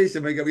about we do this?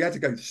 And we had to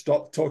go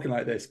stop talking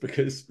like this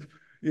because,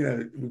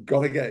 we've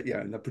got to get,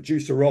 and the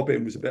producer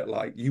Robin was a bit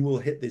like, you will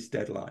hit this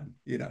deadline.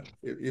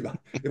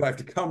 If I have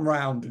to come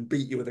round and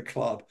beat you with a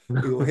club,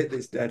 we will hit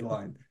this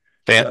deadline.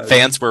 So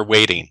Fans were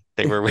waiting.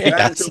 They were waiting.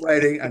 Yeah. fans are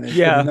waiting and there's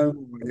going to be Yeah. no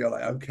more. You're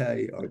like,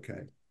 okay,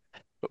 okay.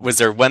 Was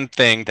there one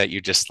thing that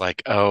you just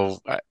like, oh,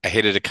 I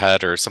hated a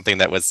cut or something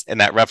that was in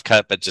that rough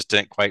cut but just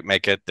didn't quite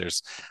make it?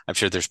 I'm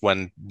sure there's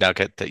one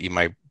nugget that you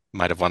might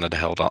have wanted to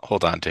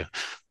hold on to.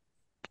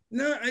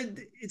 No,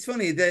 it's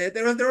funny.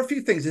 There are a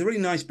few things. There's a really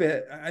nice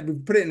bit. I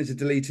would put it in as a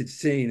deleted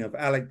scene of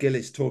Alec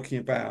Gillis talking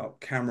about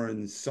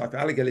Cameron's sci-fi.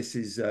 Alec Gillis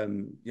is,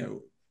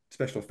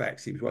 special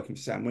effects. He was working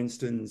for Sam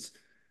Winston's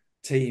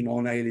team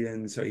on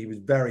Alien, so he was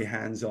very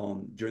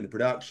hands-on during the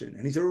production.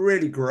 And he's a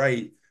really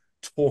great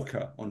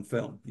talker on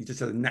film. He just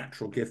had a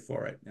natural gift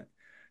for it.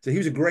 So he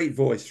was a great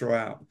voice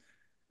throughout.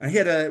 And we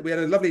had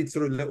a lovely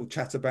sort of little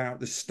chat about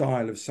the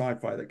style of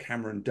sci-fi that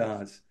Cameron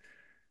does.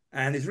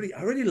 And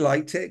I really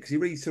liked it because he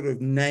really sort of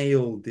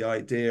nailed the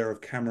idea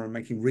of Cameron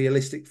making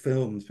realistic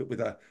films, but with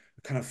a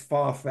kind of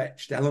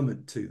far-fetched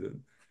element to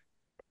them.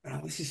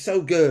 And this is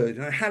so good.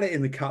 And I had it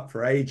in the cut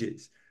for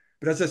ages.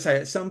 But as I say,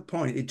 at some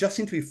point, it just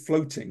seemed to be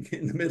floating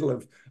in the middle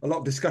of a lot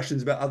of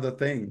discussions about other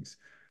things.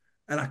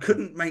 And I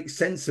couldn't make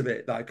sense of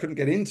it, that I couldn't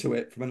get into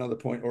it from another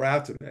point or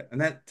out of it.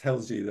 And that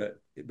tells you that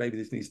maybe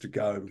this needs to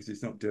go because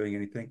it's not doing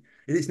anything.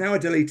 It is now a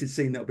deleted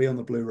scene that'll be on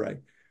the Blu-ray.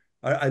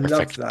 I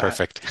loved Perfect, that.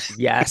 perfect.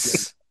 Yeah.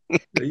 Yes.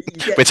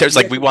 But there's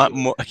You like get we to want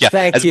see more. it. Yeah,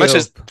 Thank as much you.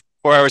 as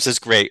 4 hours is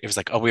great, it was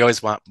like, oh, we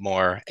always want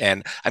more.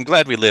 And I'm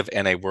glad we live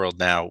in a world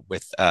now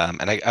with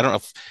and I don't know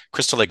if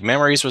Crystal Lake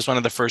Memories was one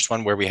of the first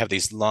one where we have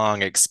these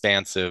long,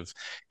 expansive,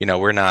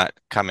 we're not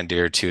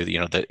commandeered to, the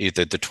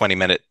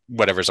 20-minute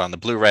whatever's on the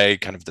Blu-ray,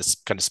 kind of this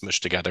kind of smushed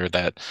together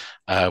that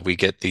we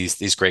get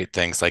these great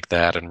things like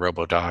that and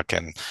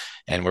RoboDoc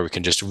and where we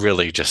can just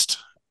really just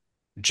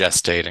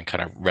gestate and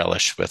kind of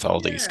relish with all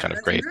these Yeah, kind of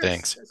and great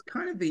things. that's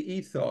kind of the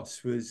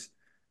ethos was,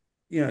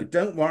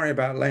 don't worry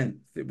about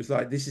length. It was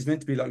like this is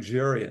meant to be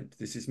luxuriant.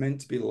 This is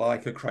meant to be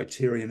like a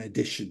Criterion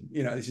edition.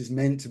 This is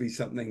meant to be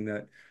something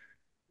that,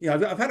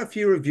 I've had a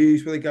few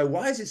reviews where they go,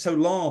 "Why is it so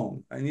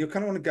long?" And you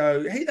kind of want to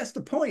go, "Hey, that's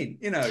the point."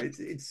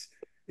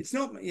 It's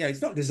not,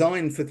 it's not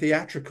designed for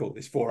theatrical,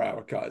 this 4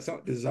 hour cut. It's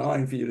not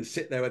designed for you to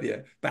sit there with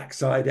your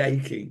backside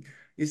aching.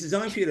 It's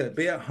designed for you to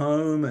be at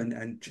home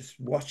and just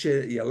watch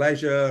it at your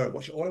leisure, or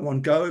watch it all in one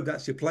go if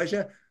that's your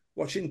pleasure.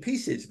 Watch it in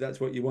pieces if that's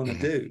what you want to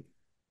Mhm. do.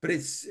 But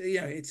it's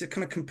a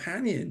kind of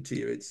companion to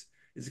you. It's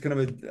kind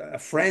of a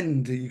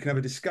friend who you can have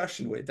a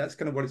discussion with. That's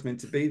kind of what it's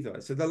meant to be,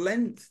 though. So the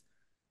length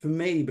for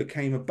me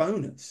became a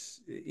bonus.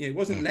 It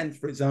wasn't Mhm. length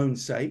for its own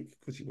sake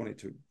because you wanted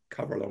to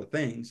cover a lot of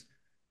things,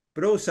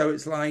 but also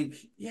it's like,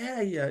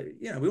 yeah,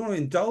 we want to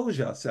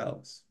indulge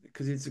ourselves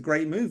because it's a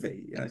great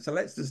movie. So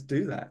let's just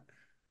do that.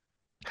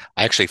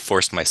 I actually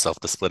forced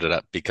myself to split it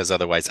up because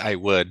otherwise I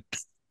would.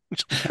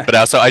 But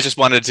also, I just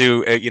wanted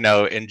to,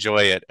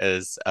 enjoy it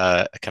as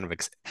kind of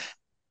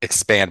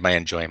expand my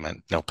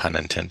enjoyment. No pun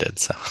intended.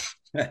 So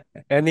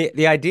And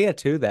the idea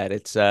too that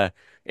it's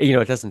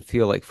it doesn't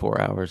feel like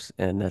 4 hours,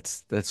 and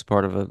that's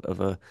part of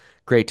a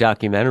great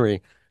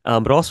documentary.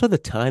 But also the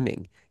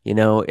timing.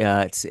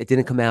 It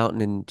didn't come out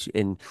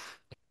in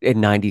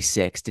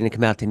 96, didn't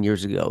come out 10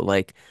 years ago.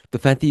 Like the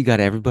fact that you got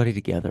everybody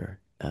together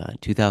in Yeah,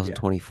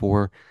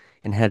 2024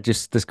 and had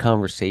just this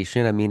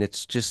conversation. I mean,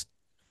 it's just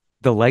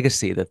the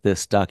legacy that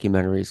this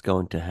documentary is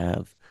going to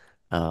have.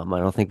 I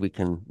don't think we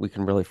can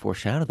really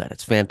foreshadow that.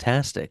 It's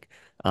fantastic.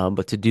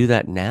 But to do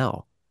that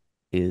now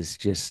is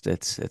just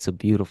it's a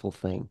beautiful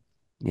thing,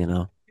 you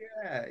know.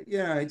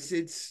 yeah.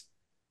 It's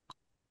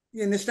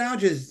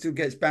nostalgia still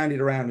gets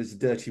bandied around as a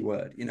dirty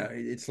word.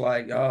 It's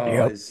like, oh,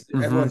 Yep.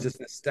 Hmm. everyone's just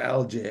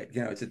nostalgic.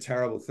 It's a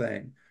terrible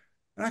thing.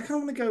 And I kind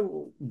of want to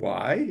go,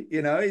 why?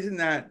 Isn't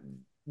that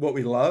what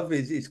we love?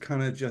 Is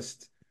kind of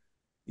just,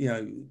 you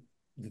know,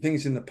 the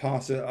things in the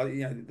past are,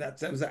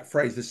 that was that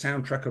phrase, the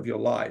soundtrack of your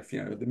life,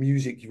 the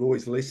music you've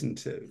always listened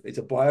to. It's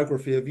a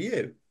biography of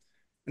you.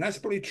 And that's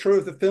probably true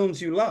of the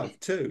films you love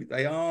too.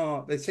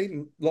 They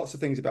say lots of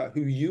things about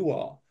who you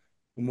are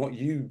and what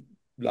you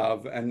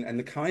love and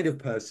the kind of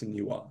person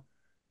you are.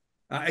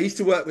 I used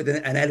to work with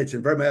an editor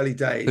in very early Good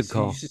days who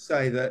call. used to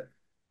say that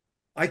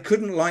I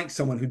couldn't like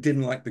someone who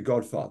didn't like The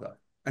Godfather.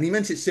 And he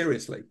meant it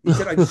seriously. He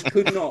said, I just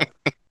could not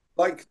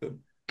like them.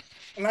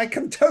 And I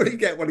can totally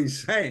get what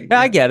he's saying.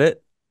 I get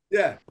it.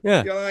 Yeah.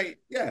 Yeah. You're like,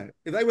 yeah,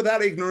 if they were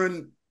that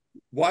ignorant,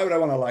 why would I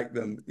want to like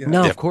them?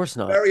 No, of Yep. course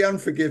not. Very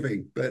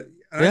unforgiving. But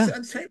and Yeah.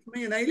 I'd say it for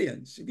me in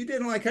Aliens. If you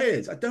didn't like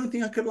Aliens, I don't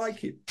think I could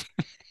like you.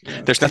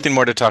 There's nothing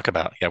more to talk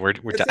about. Yeah, we're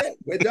That's done. it.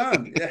 We're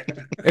done. Yeah.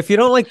 If you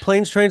don't like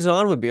planes, trains, and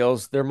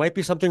automobiles, there might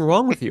be something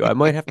wrong with you. I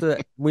might have to,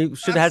 we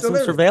should have had some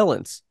Absolutely.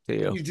 surveillance to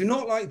If you. you do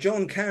not like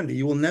John Candy,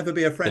 you will never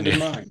be a friend of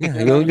mine. Yeah,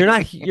 you're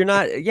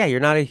not, yeah, you're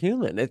not a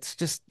human. It's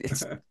just,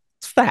 it's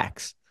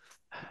facts.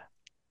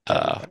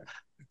 Totally uh, fair.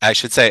 I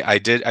should say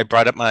I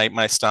brought up my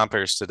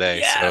stompers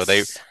today, so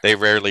Yes. they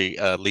rarely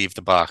leave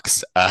the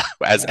box. Yeah.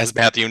 As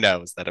Matthew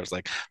knows, that I was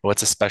like, oh,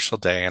 it's a special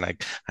day, and I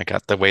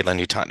got the Wayland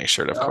Utani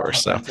shirt, of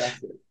course. Oh, So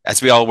fantastic.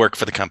 as we all work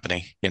for the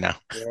company,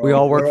 We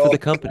all work We're for all the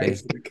company.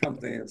 slaves to the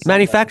company in some way.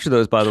 Manufacture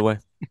those, by the way.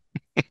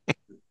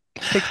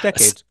 Takes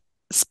decades.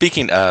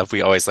 Speaking of,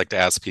 we always like to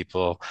ask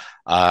people.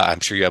 I'm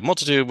sure you have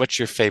multitude. What's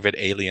your favorite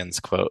Aliens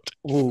quote?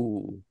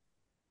 Ooh.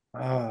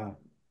 Ah,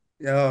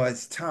 oh,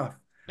 it's tough.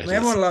 I It mean, is.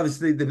 everyone loves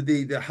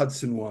the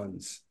Hudson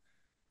ones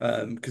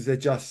because they're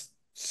just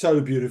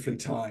so beautifully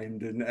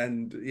timed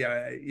and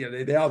yeah,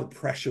 they are the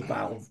pressure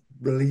valve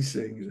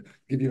releasing,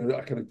 give you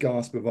a kind of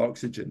gasp of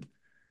oxygen.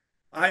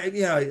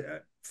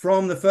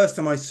 From the first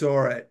time I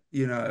saw it,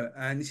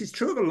 and this is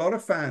true of a lot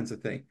of fans, I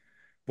think.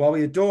 While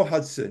we adore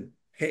Hudson,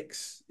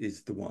 Hicks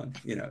is the one.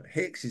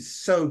 Hicks is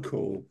so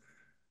cool,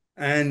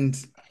 and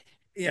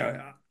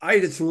I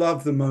just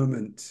love the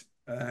moment.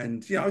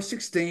 And I was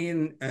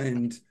 16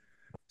 and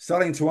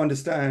starting to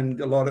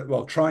understand a lot of,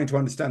 well, trying to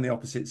understand the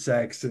opposite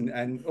sex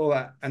and all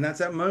that. And that's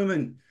that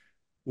moment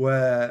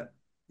where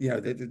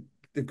they've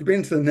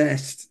been to the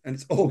nest and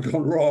it's all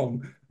gone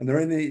wrong, and they're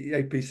in the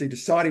APC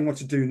deciding what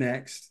to do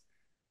next.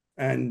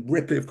 And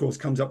Ripley, of course,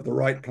 comes up with the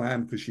right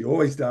plan because she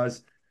always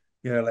does.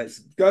 Let's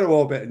go to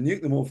orbit and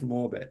nuke them all from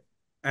orbit.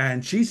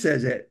 And she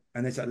says it,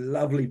 and there's a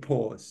lovely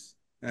pause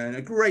and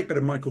a great bit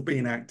of Michael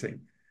Biehn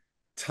acting.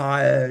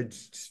 Tired,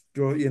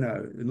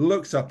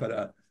 looks up at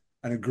her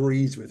and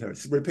agrees with her.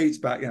 It repeats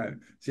back,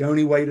 it's the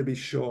only way to be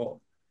sure.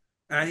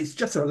 And it's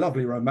just a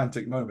lovely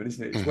romantic moment,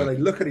 isn't it? It's where Mhm.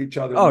 they look at each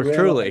other Oh, and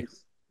truly.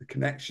 realize the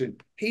connection.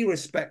 He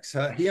respects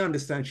her. He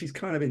understands she's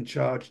kind of in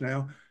charge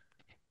now,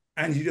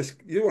 and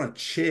you want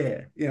to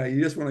cheer.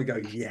 You just want to go,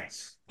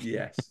 yes,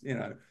 yes.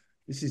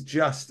 This is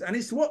just, and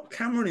it's what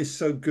Cameron is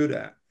so good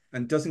at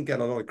and doesn't get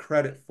a lot of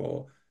credit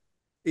for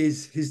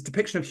is his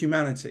depiction of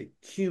humanity,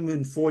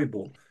 human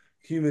foible,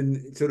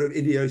 human sort of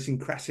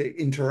idiosyncratic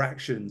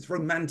interactions,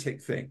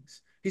 romantic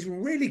things. He's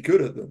really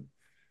good at them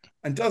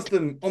and does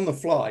them on the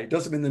fly,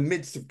 does them in the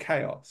midst of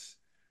chaos.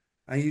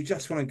 And you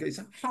just want to, it's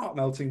a heart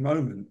melting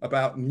moment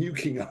about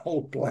nuking a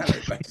whole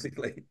planet,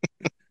 basically.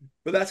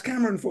 But that's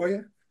Cameron for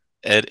you.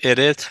 It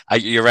is.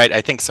 You're right.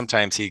 I think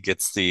sometimes he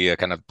gets the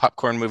kind of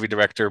popcorn movie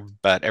director,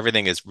 but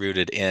everything is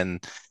rooted in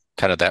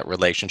kind of that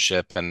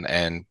relationship. And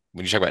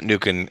when you talk about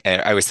Nuke, and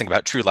I always think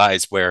about True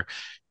Lies, where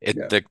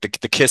Yeah.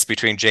 the kiss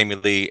between Jamie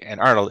Lee and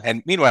Arnold,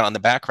 and meanwhile in the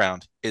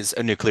background is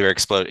a nuclear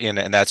explosion,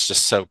 and that's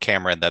just so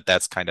Cameron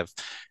that's kind of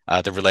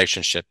the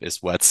relationship is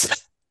what's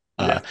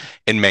uh, Yeah.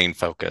 in main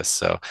focus.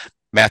 So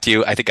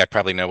Matthew, I think I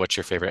probably know what's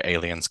your favorite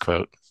Aliens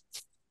quote.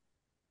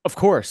 Of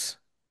course.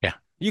 Yeah,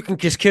 You can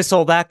just kiss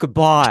all that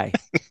goodbye.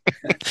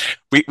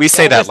 we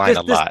say All that this line this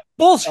a this lot. Oh,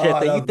 bullshit I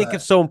that you love think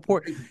is that. so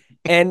important.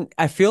 And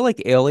I feel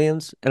like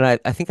aliens, and I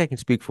think I can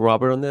speak for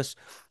Robert on this.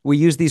 We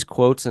use these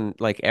quotes in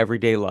like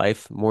everyday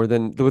life more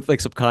than with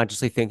like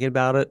subconsciously thinking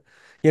about it.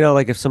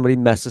 Like if somebody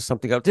messes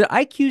something up, did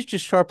IQs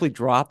just sharply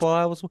drop while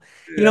I was,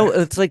 Yeah.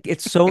 it's like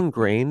it's so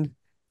ingrained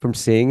from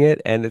seeing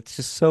it, and it's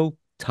just so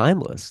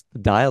timeless. The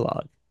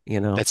dialogue, you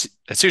know. That's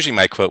usually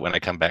my quote when I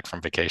come back from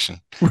vacation.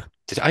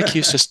 Did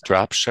IQs just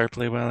drop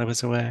sharply while I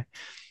was away?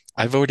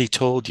 I've already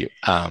told you.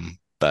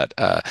 But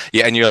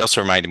yeah, and you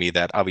also reminded me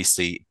that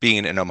obviously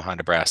being in Omaha,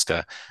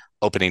 Nebraska,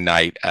 opening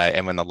night,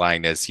 and when the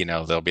line is,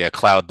 there'll be a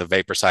cloud the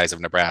vapor size of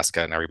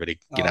Nebraska, and everybody,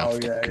 Oh,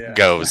 yeah,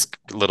 goes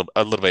a little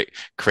bit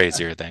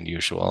crazier than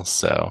usual.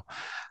 So,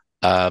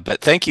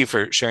 but thank you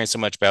for sharing so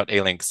much about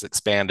Aliens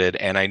Expanded,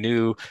 and I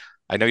know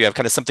you have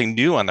kind of something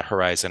new on the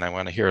horizon. I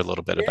want to hear a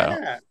little bit about.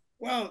 Yeah.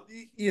 Well,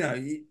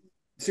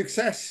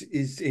 success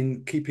is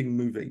in keeping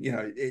moving.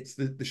 It's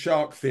the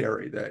shark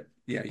theory that,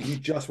 you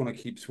just want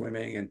to keep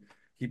swimming and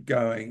keep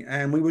going.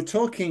 And we were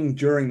talking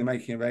during the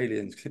making of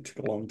Aliens, it took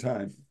a long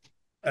time.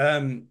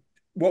 Um,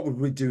 what would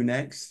we do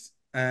next?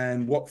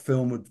 And what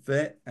film would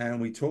fit?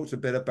 And we talked a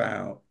bit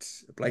about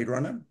Blade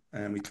Runner,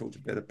 and we talked a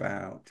bit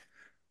about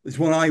this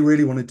one I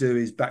really want to do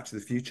is Back to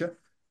the Future,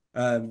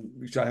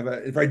 which I have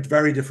a very,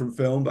 very different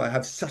film, but I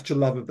have such a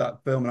love of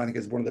that film, and I think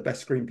it's one of the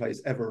best screenplays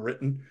ever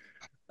written.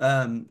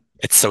 Um,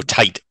 It's so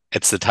tight.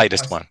 It's the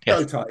tightest it's one. Yeah.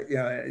 so tight.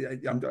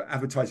 I'm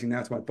advertising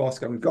now to my boss,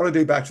 going, "We've got to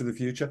do Back to the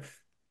Future."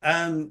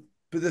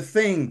 But the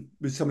thing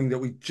was something that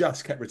we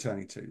just kept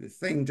returning to. The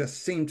thing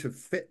just seemed to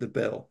fit the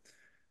bill,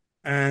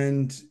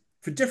 and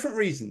for different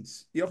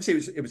reasons.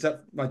 Obviously, it was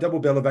that my double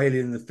bill of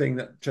Alien and the thing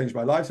that changed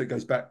my life. So it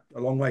goes back a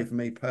long way for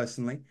me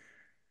personally.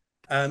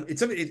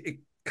 It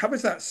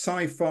covers that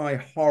sci-fi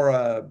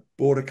horror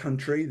border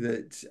country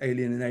that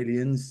Alien and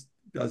Aliens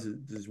does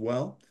as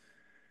well.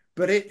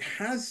 but it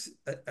has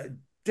a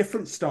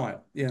different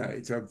style. You know,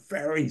 it's a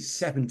very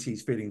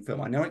 70s feeling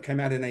film. I know it came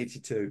out in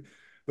 82,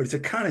 but it's a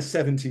kind of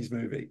 70s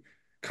movie.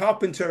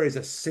 Carpenter is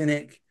a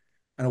cynic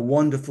and a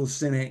wonderful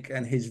cynic,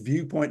 and his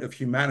viewpoint of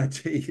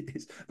humanity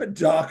is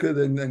darker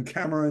than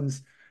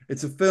Cameron's.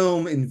 It's a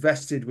film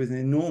invested with an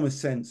enormous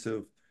sense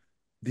of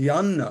the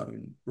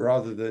unknown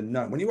rather than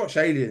known. When you watch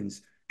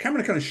Aliens,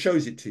 Cameron kind of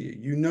shows it to you.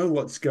 You know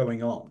what's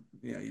going on,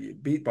 you know,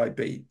 beat by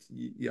beat.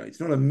 You know, it's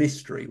not a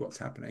mystery what's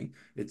happening.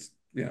 It's,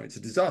 you know, it's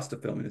a disaster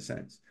film in a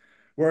sense.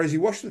 Whereas you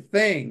watch The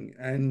Thing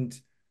and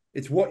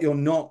it's what you're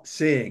not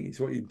seeing, it's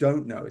what you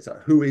don't know. It's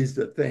like, who is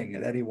the thing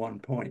at any one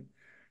point?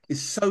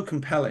 Is so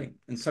compelling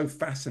and so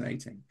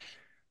fascinating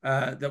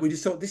that we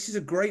just thought this is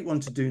a great one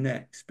to do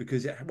next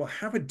because it will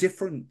have a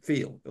different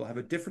feel. It'll have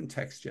a different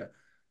texture.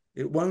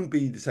 It won't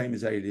be the same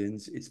as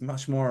Aliens. It's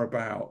much more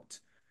about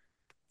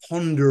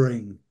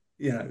pondering,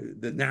 you know,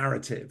 the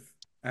narrative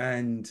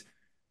and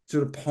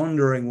sort of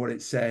pondering what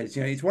it says.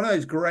 You know, it's one of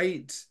those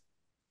great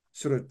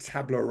sort of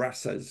tabula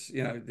rasas,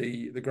 you know,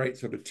 the great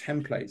sort of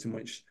templates in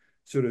which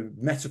sort of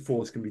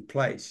metaphors can be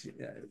placed.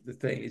 The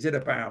thing, is it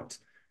about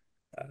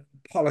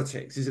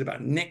politics? Is it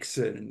about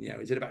Nixon? You know,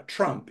 is it about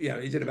Trump? You know,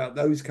 is it about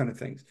those kind of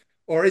things?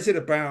 Or is it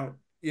about,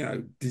 you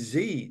know,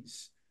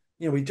 disease?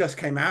 You know, we just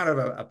came out of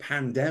a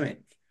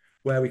pandemic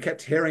where we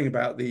kept hearing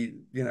about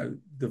you know,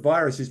 the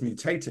virus is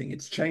mutating,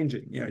 it's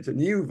changing, you know, it's a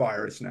new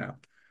virus now.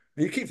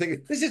 And you keep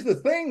thinking, this is the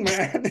thing,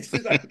 man. This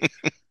is like,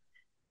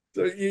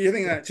 so you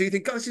think that, so you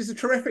think, God, this is a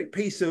terrific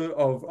piece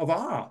of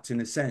art in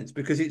a sense,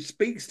 because it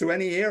speaks to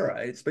any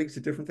era, it speaks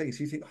to different things.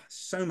 So you think, oh,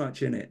 so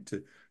much in it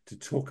to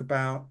talk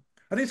about.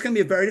 I think it's going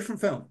to be a very different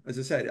film, as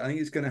I said. I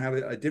think it's going to have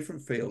a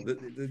different feel.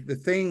 The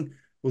thing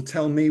will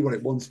tell me what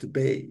it wants to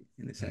be,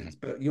 in a sense.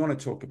 But you want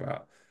to talk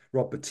about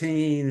Rob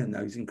Bottin and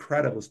those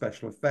incredible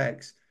special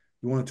effects.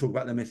 You want to talk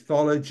about the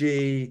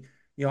mythology.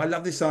 You know, I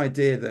love this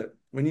idea that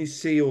when you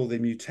see all the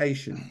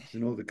mutations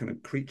and all the kind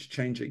of creature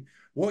changing,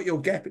 what you're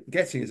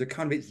getting is a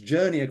kind of its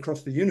journey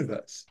across the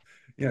universe.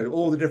 You know,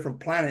 all the different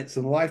planets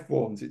and life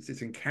forms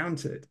it's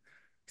encountered.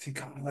 You think,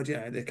 God,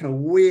 yeah, they're kind of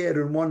weird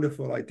and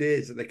wonderful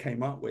ideas that they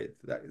came up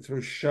with that sort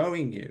of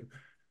showing you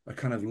a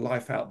kind of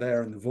life out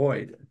there in the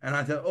void. And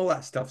I thought all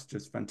that stuff's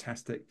just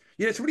fantastic.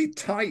 Yeah, it's a really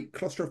tight,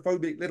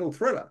 claustrophobic little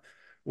thriller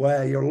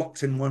where you're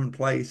locked in one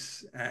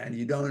place and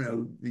you don't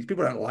know, these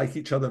people don't like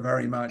each other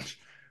very much.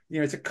 You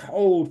know, it's a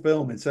cold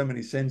film in so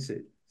many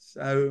senses.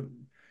 So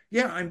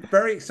yeah, I'm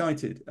very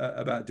excited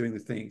about doing The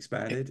Thing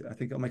expanded. I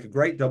think I'll make a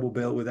great double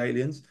bill with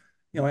Aliens.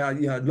 You know,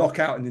 I'd lock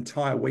out an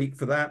entire week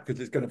for that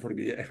because it's going to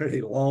probably be really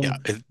Yeah, long.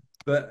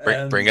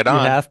 But bring it You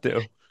on. have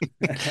to.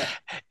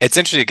 It's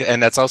interesting,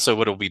 and that's also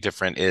what will be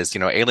different is, you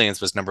know,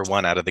 Aliens was number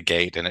one out of the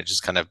gate, and it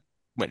just kind of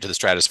went to the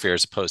stratosphere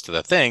as opposed to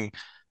The Thing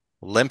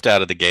limped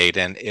out of the gate,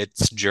 and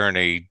its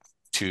journey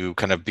to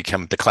kind of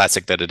become the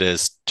classic that it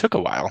is took a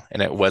while,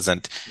 and it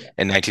wasn't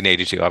in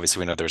 1982.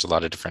 Obviously, we know there's a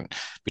lot of different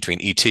between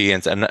ET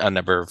and a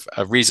number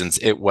of reasons.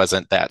 It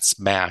wasn't that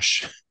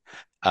smash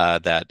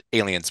that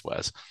Aliens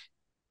was.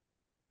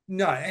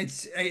 no,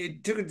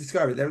 it took a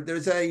discovery.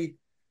 There's a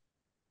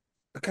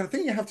kind of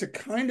thing you have to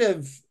kind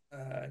of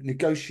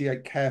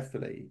negotiate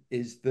carefully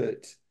is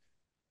that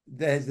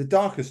there's the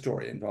darker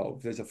story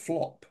involved. There's a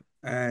flop.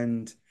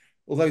 And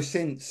although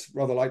since,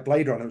 rather like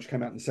Blade Runner, which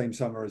came out in the same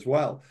summer as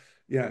well,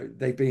 you know,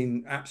 they've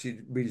been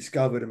absolutely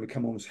rediscovered and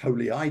become almost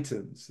holy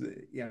items.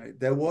 You know,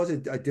 there was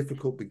a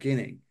difficult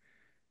beginning.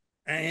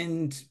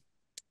 And,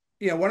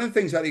 you know, one of the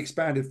things about the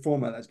expanded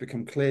format that's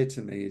become clear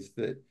to me is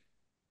that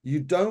you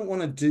don't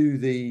want to do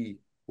the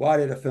why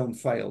did a film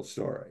fail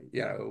story.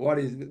 You know, why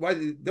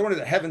they want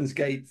the Heaven's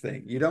Gate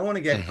thing. You don't want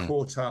to get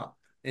caught up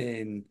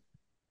in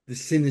the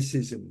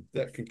cynicism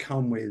that can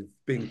come with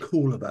being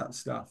cool about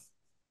stuff.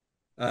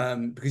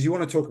 Because you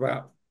want to talk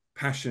about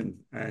passion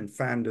and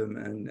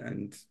fandom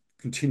and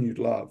continued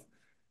love.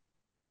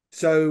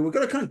 So we've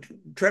got to kind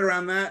of tread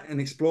around that and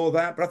explore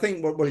that. But I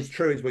think what is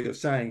true is what you're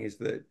saying is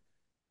that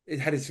it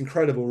had its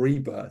incredible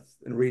rebirth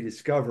and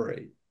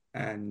rediscovery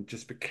and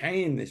just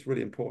became this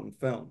really important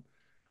film.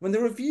 When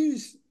the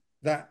reviews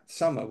that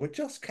summer were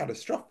just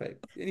catastrophic,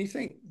 and you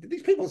think, did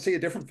these people see a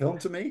different film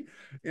to me?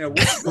 You know,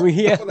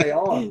 Yeah. what were they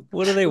on?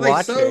 What are they Were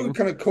they so watching?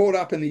 kind of caught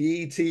up in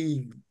the ET,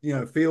 you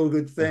know, feel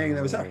good thing?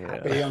 They were so Oh,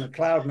 happy yeah. on a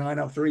cloud nine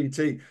after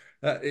ET.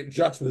 It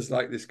just was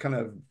like this kind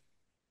of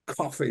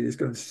coffee, this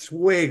kind of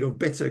swig of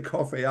bitter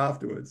coffee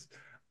afterwards.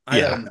 I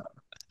Yeah, don't know.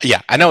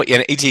 yeah, I know.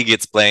 And ET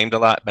gets blamed a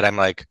lot, but I'm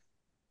like,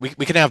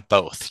 we can have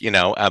both, you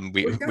know. Well,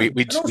 you can. And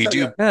We also,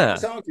 do. this Yeah.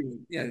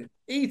 argument, you know,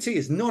 E.T.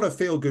 is not a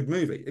feel-good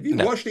movie. If you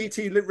No, watched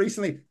E.T.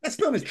 recently, that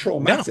film is no,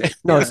 traumatic.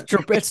 No, You know,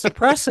 it's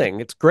depressing.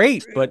 It's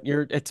great, but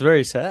it's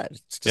very sad. It's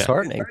yeah. it's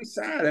disheartening. very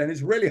sad and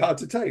it's really hard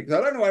to take. So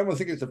I don't know why everyone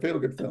thinks it's a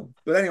feel-good film.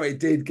 But anyway, it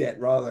did get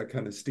rather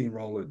kind of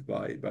steamrolled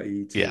by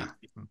Yeah, E.T.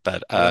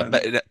 but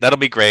that'll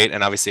be great,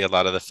 and obviously a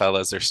lot of the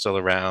fellas are still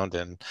around,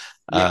 and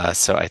Yeah,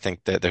 so I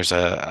think that there's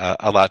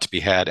a lot to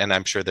be had, and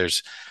I'm sure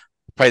there's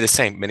probably the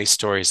same many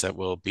stories that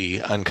will be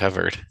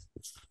uncovered.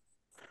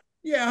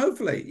 yeah,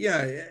 hopefully.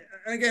 Yeah.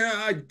 and again,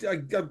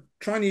 I'm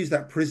trying to use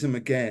that prism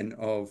again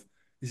of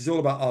this is all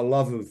about our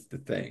love of the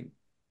thing.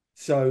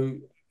 So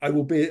I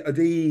will be at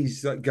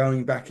ease, like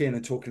going back in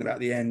and talking about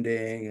the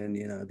ending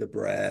and the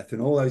breath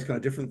and all those kind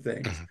of different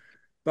things. Mhm.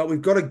 But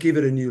we've got to give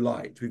it a new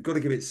light. We've got to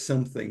give it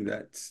something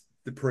that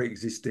the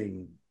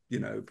pre-existing,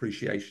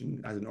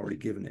 appreciation hasn't already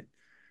given it.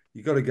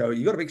 You got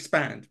to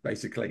expand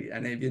basically.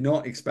 And if you're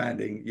not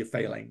expanding, you're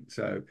failing.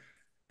 So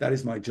that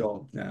is my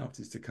job now,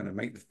 is to kind of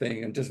make the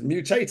thing and just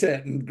mutate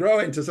it and grow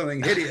into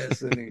something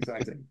hideous and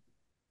exciting.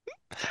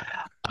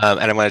 And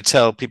I want to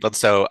tell people,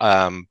 so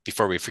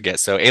before we forget,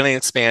 so Alien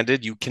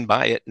Expanded, you can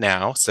buy it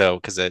now. So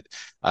because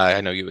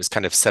I know it was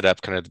kind of set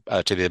up kind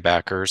of to the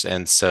backers.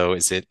 And so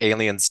is it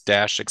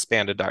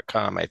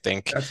aliens-expanded.com, I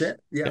think. That's it.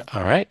 Yeah, Yeah.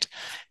 all right.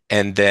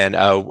 And then,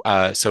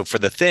 so for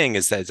the thing,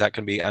 is that going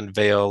to be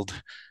unveiled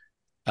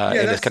Yeah, in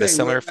a that's kind the of thing.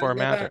 similar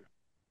format? Or?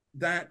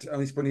 That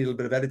only probably need a little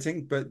bit of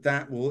editing, but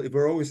that will, if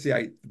we're always the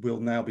 8th, will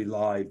now be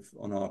live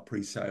on our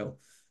pre-sale.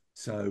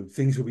 So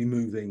things will be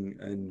moving.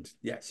 And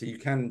yeah, so you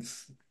can,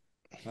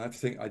 I have to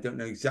think, I don't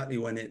know exactly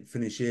when it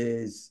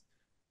finishes,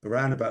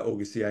 around about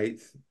August the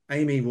 8th.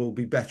 Amy will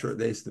be better at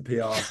this, the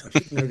PR. I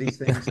should know these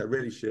things, I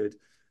really should.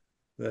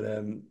 But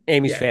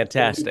Amy's yeah,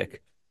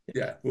 fantastic.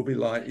 yeah, we'll be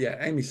like, yeah,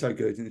 Amy's so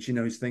good and she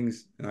knows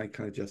things and I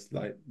kind of just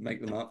like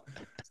make them up.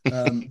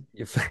 Um,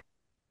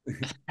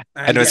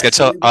 I and know it's yeah, going to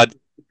so tell. the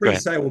Go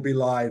ahead. pre-sale will be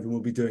live and we'll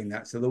be doing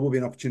that. So there will be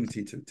an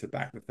opportunity to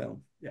back the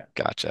film. Yeah.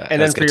 Gotcha. And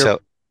And I was then going to tell.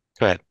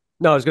 Go ahead.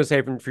 no, I was going to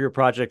say for your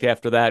project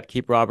after that,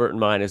 keep Robert in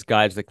mind as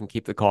guides that can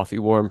keep the coffee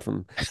warm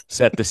from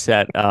set to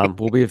set.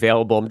 Will be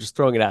available. I'm just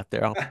throwing it out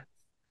there.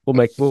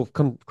 We'll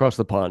come across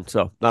the pond,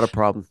 so not a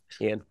problem,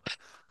 Ian.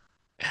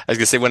 I was going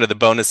to say one of the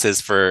bonuses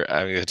for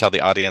I'm going to tell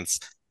the audience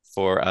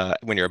for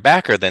when you're a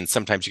backer, then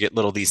sometimes you get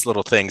these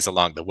little things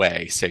along the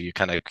way. So you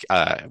kind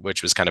of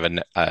which was kind of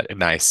a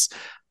nice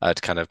to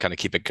kind of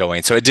keep it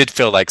going. So it did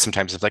feel like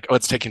sometimes it's like, oh,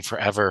 it's taking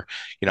forever.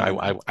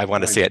 I I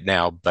want to know. see it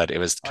now, but it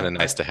was kind I, of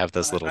nice to have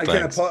those little I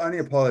can things. only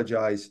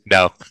apologize.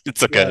 No,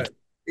 it's okay. Yeah,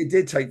 it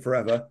did take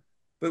forever.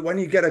 But when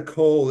you get a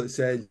call that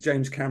says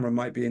James Cameron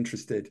might be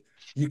interested,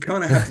 you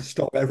kind of have to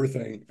stop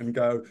everything and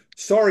go,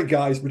 sorry,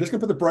 guys, we're just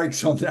going to put the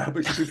brakes on now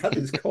because we've had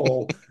this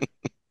call.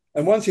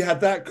 And once you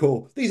had that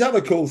call, these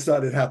other calls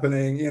started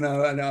happening, and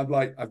I'm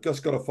like, I've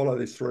just got to follow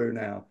this through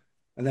now.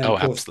 And then, of Oh,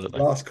 course, the absolutely.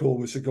 last call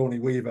was Sigourney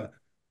Weaver.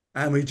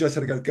 And we just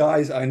had to go,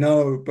 guys, I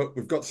know, but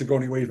we've got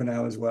Sigourney Weaver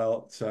now as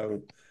well.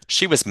 So,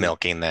 She was yeah,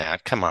 milking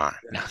that. Come on.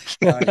 No.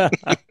 yeah,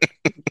 I know.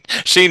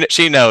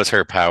 She knows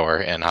her power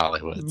in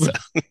Hollywood. So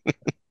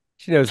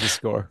She knows the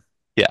score.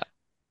 yeah.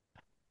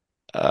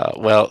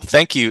 Well,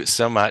 thank you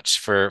so much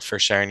for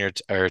sharing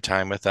your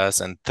time with us,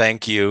 and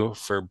thank you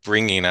for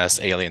bringing us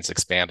Aliens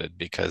Expanded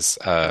because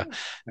Thank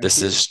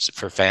this you. is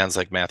for fans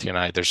like Matthew and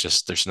I.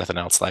 There's nothing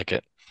else like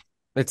it.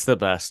 It's the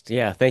best.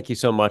 Yeah, thank you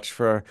so much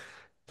for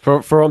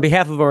on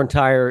behalf of our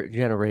entire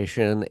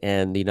generation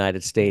and the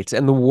United States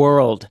and the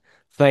world.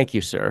 Thank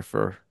you, sir,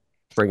 for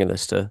bringing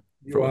this to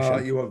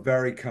fruition. You are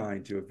very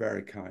kind. You are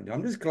very kind.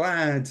 I'm just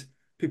glad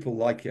people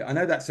like it. I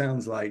know that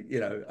sounds like,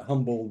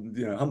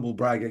 humble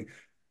bragging.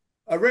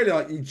 I really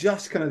like you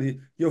just kind of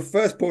your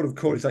first port of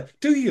call is like,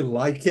 do you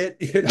like it?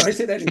 Is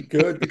it any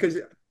good? Because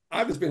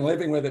I've just been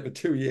living with it for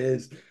 2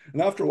 years,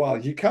 and after a while,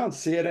 you can't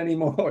see it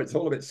anymore. It's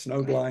all a bit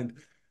snowblind.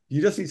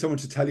 You just need someone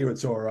to tell you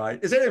it's all right.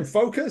 Is it in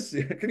focus?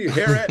 Can you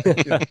hear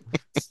it?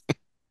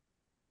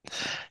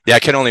 Yeah, I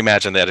can only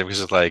imagine that it was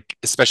just like,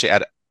 especially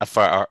at a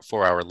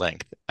 4 hour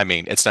length. I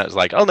mean, it's not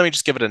like, oh, let me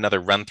just give it another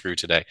run through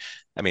today.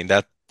 I mean,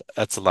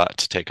 that's a lot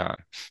to take on.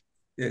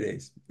 It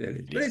is. It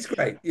is. But Yeah. it's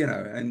great,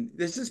 and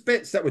there's just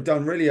bits that were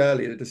done really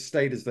early that just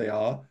stayed as they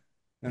are.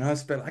 And I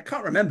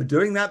can't remember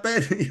doing that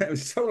bit. It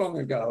was so long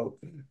ago.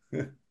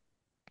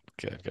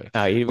 Good, good.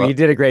 You Well,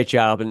 did a great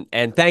job, and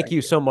thank Thank you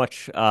you. so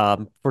much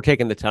for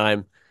taking the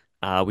time.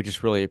 We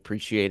just really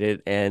appreciate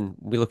it, and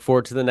we look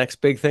forward to the next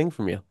big thing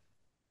from you.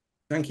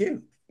 Thank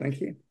you. Thank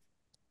you.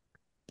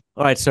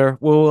 All right, sir.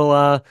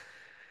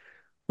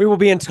 We will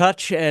be in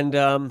touch,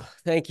 and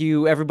thank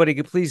you,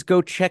 everybody. Please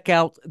go check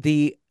out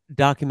the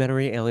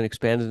documentary Alien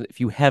Expanded if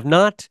you have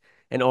not,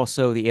 and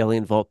also the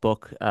Alien Vault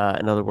book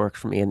and other works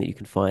from Ian that you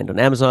can find on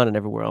Amazon and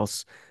everywhere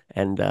else.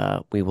 And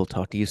we will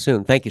talk to you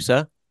soon. Thank you,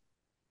 sir.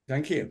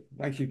 Thank you.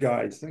 Thank you,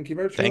 guys. Thank you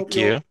very much for thank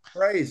your you.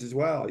 praise as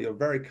well. You're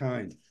very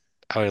kind.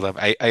 Oh, I love.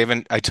 I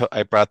even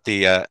I brought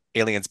the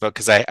Aliens book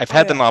because I've Oh,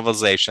 had the yeah.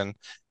 novelization,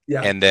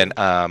 Yeah. and then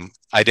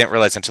I didn't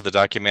realize until the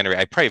documentary.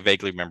 I probably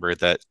vaguely remember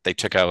that they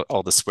took out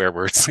all the swear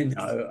words. I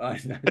know. I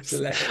know. It's I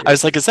was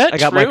hilarious. like, is that I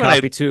got my true? And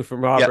copy too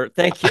from yeah, Robert.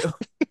 Thank you.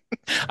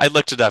 I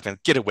looked it up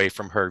and get away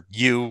from her,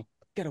 you.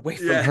 Get away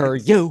from her,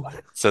 Yes. you.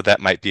 So that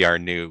might be our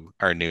new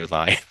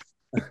line.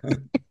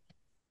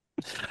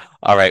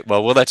 All right.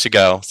 Well, we'll let you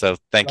go. So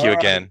thank All you right.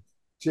 again.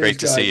 Cheers, Great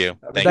to see guys. you.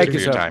 Have a Thank good you Thank you, for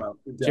your evening as sir. time. well.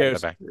 Good day. Bye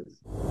Cheers. bye.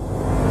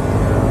 Cheers.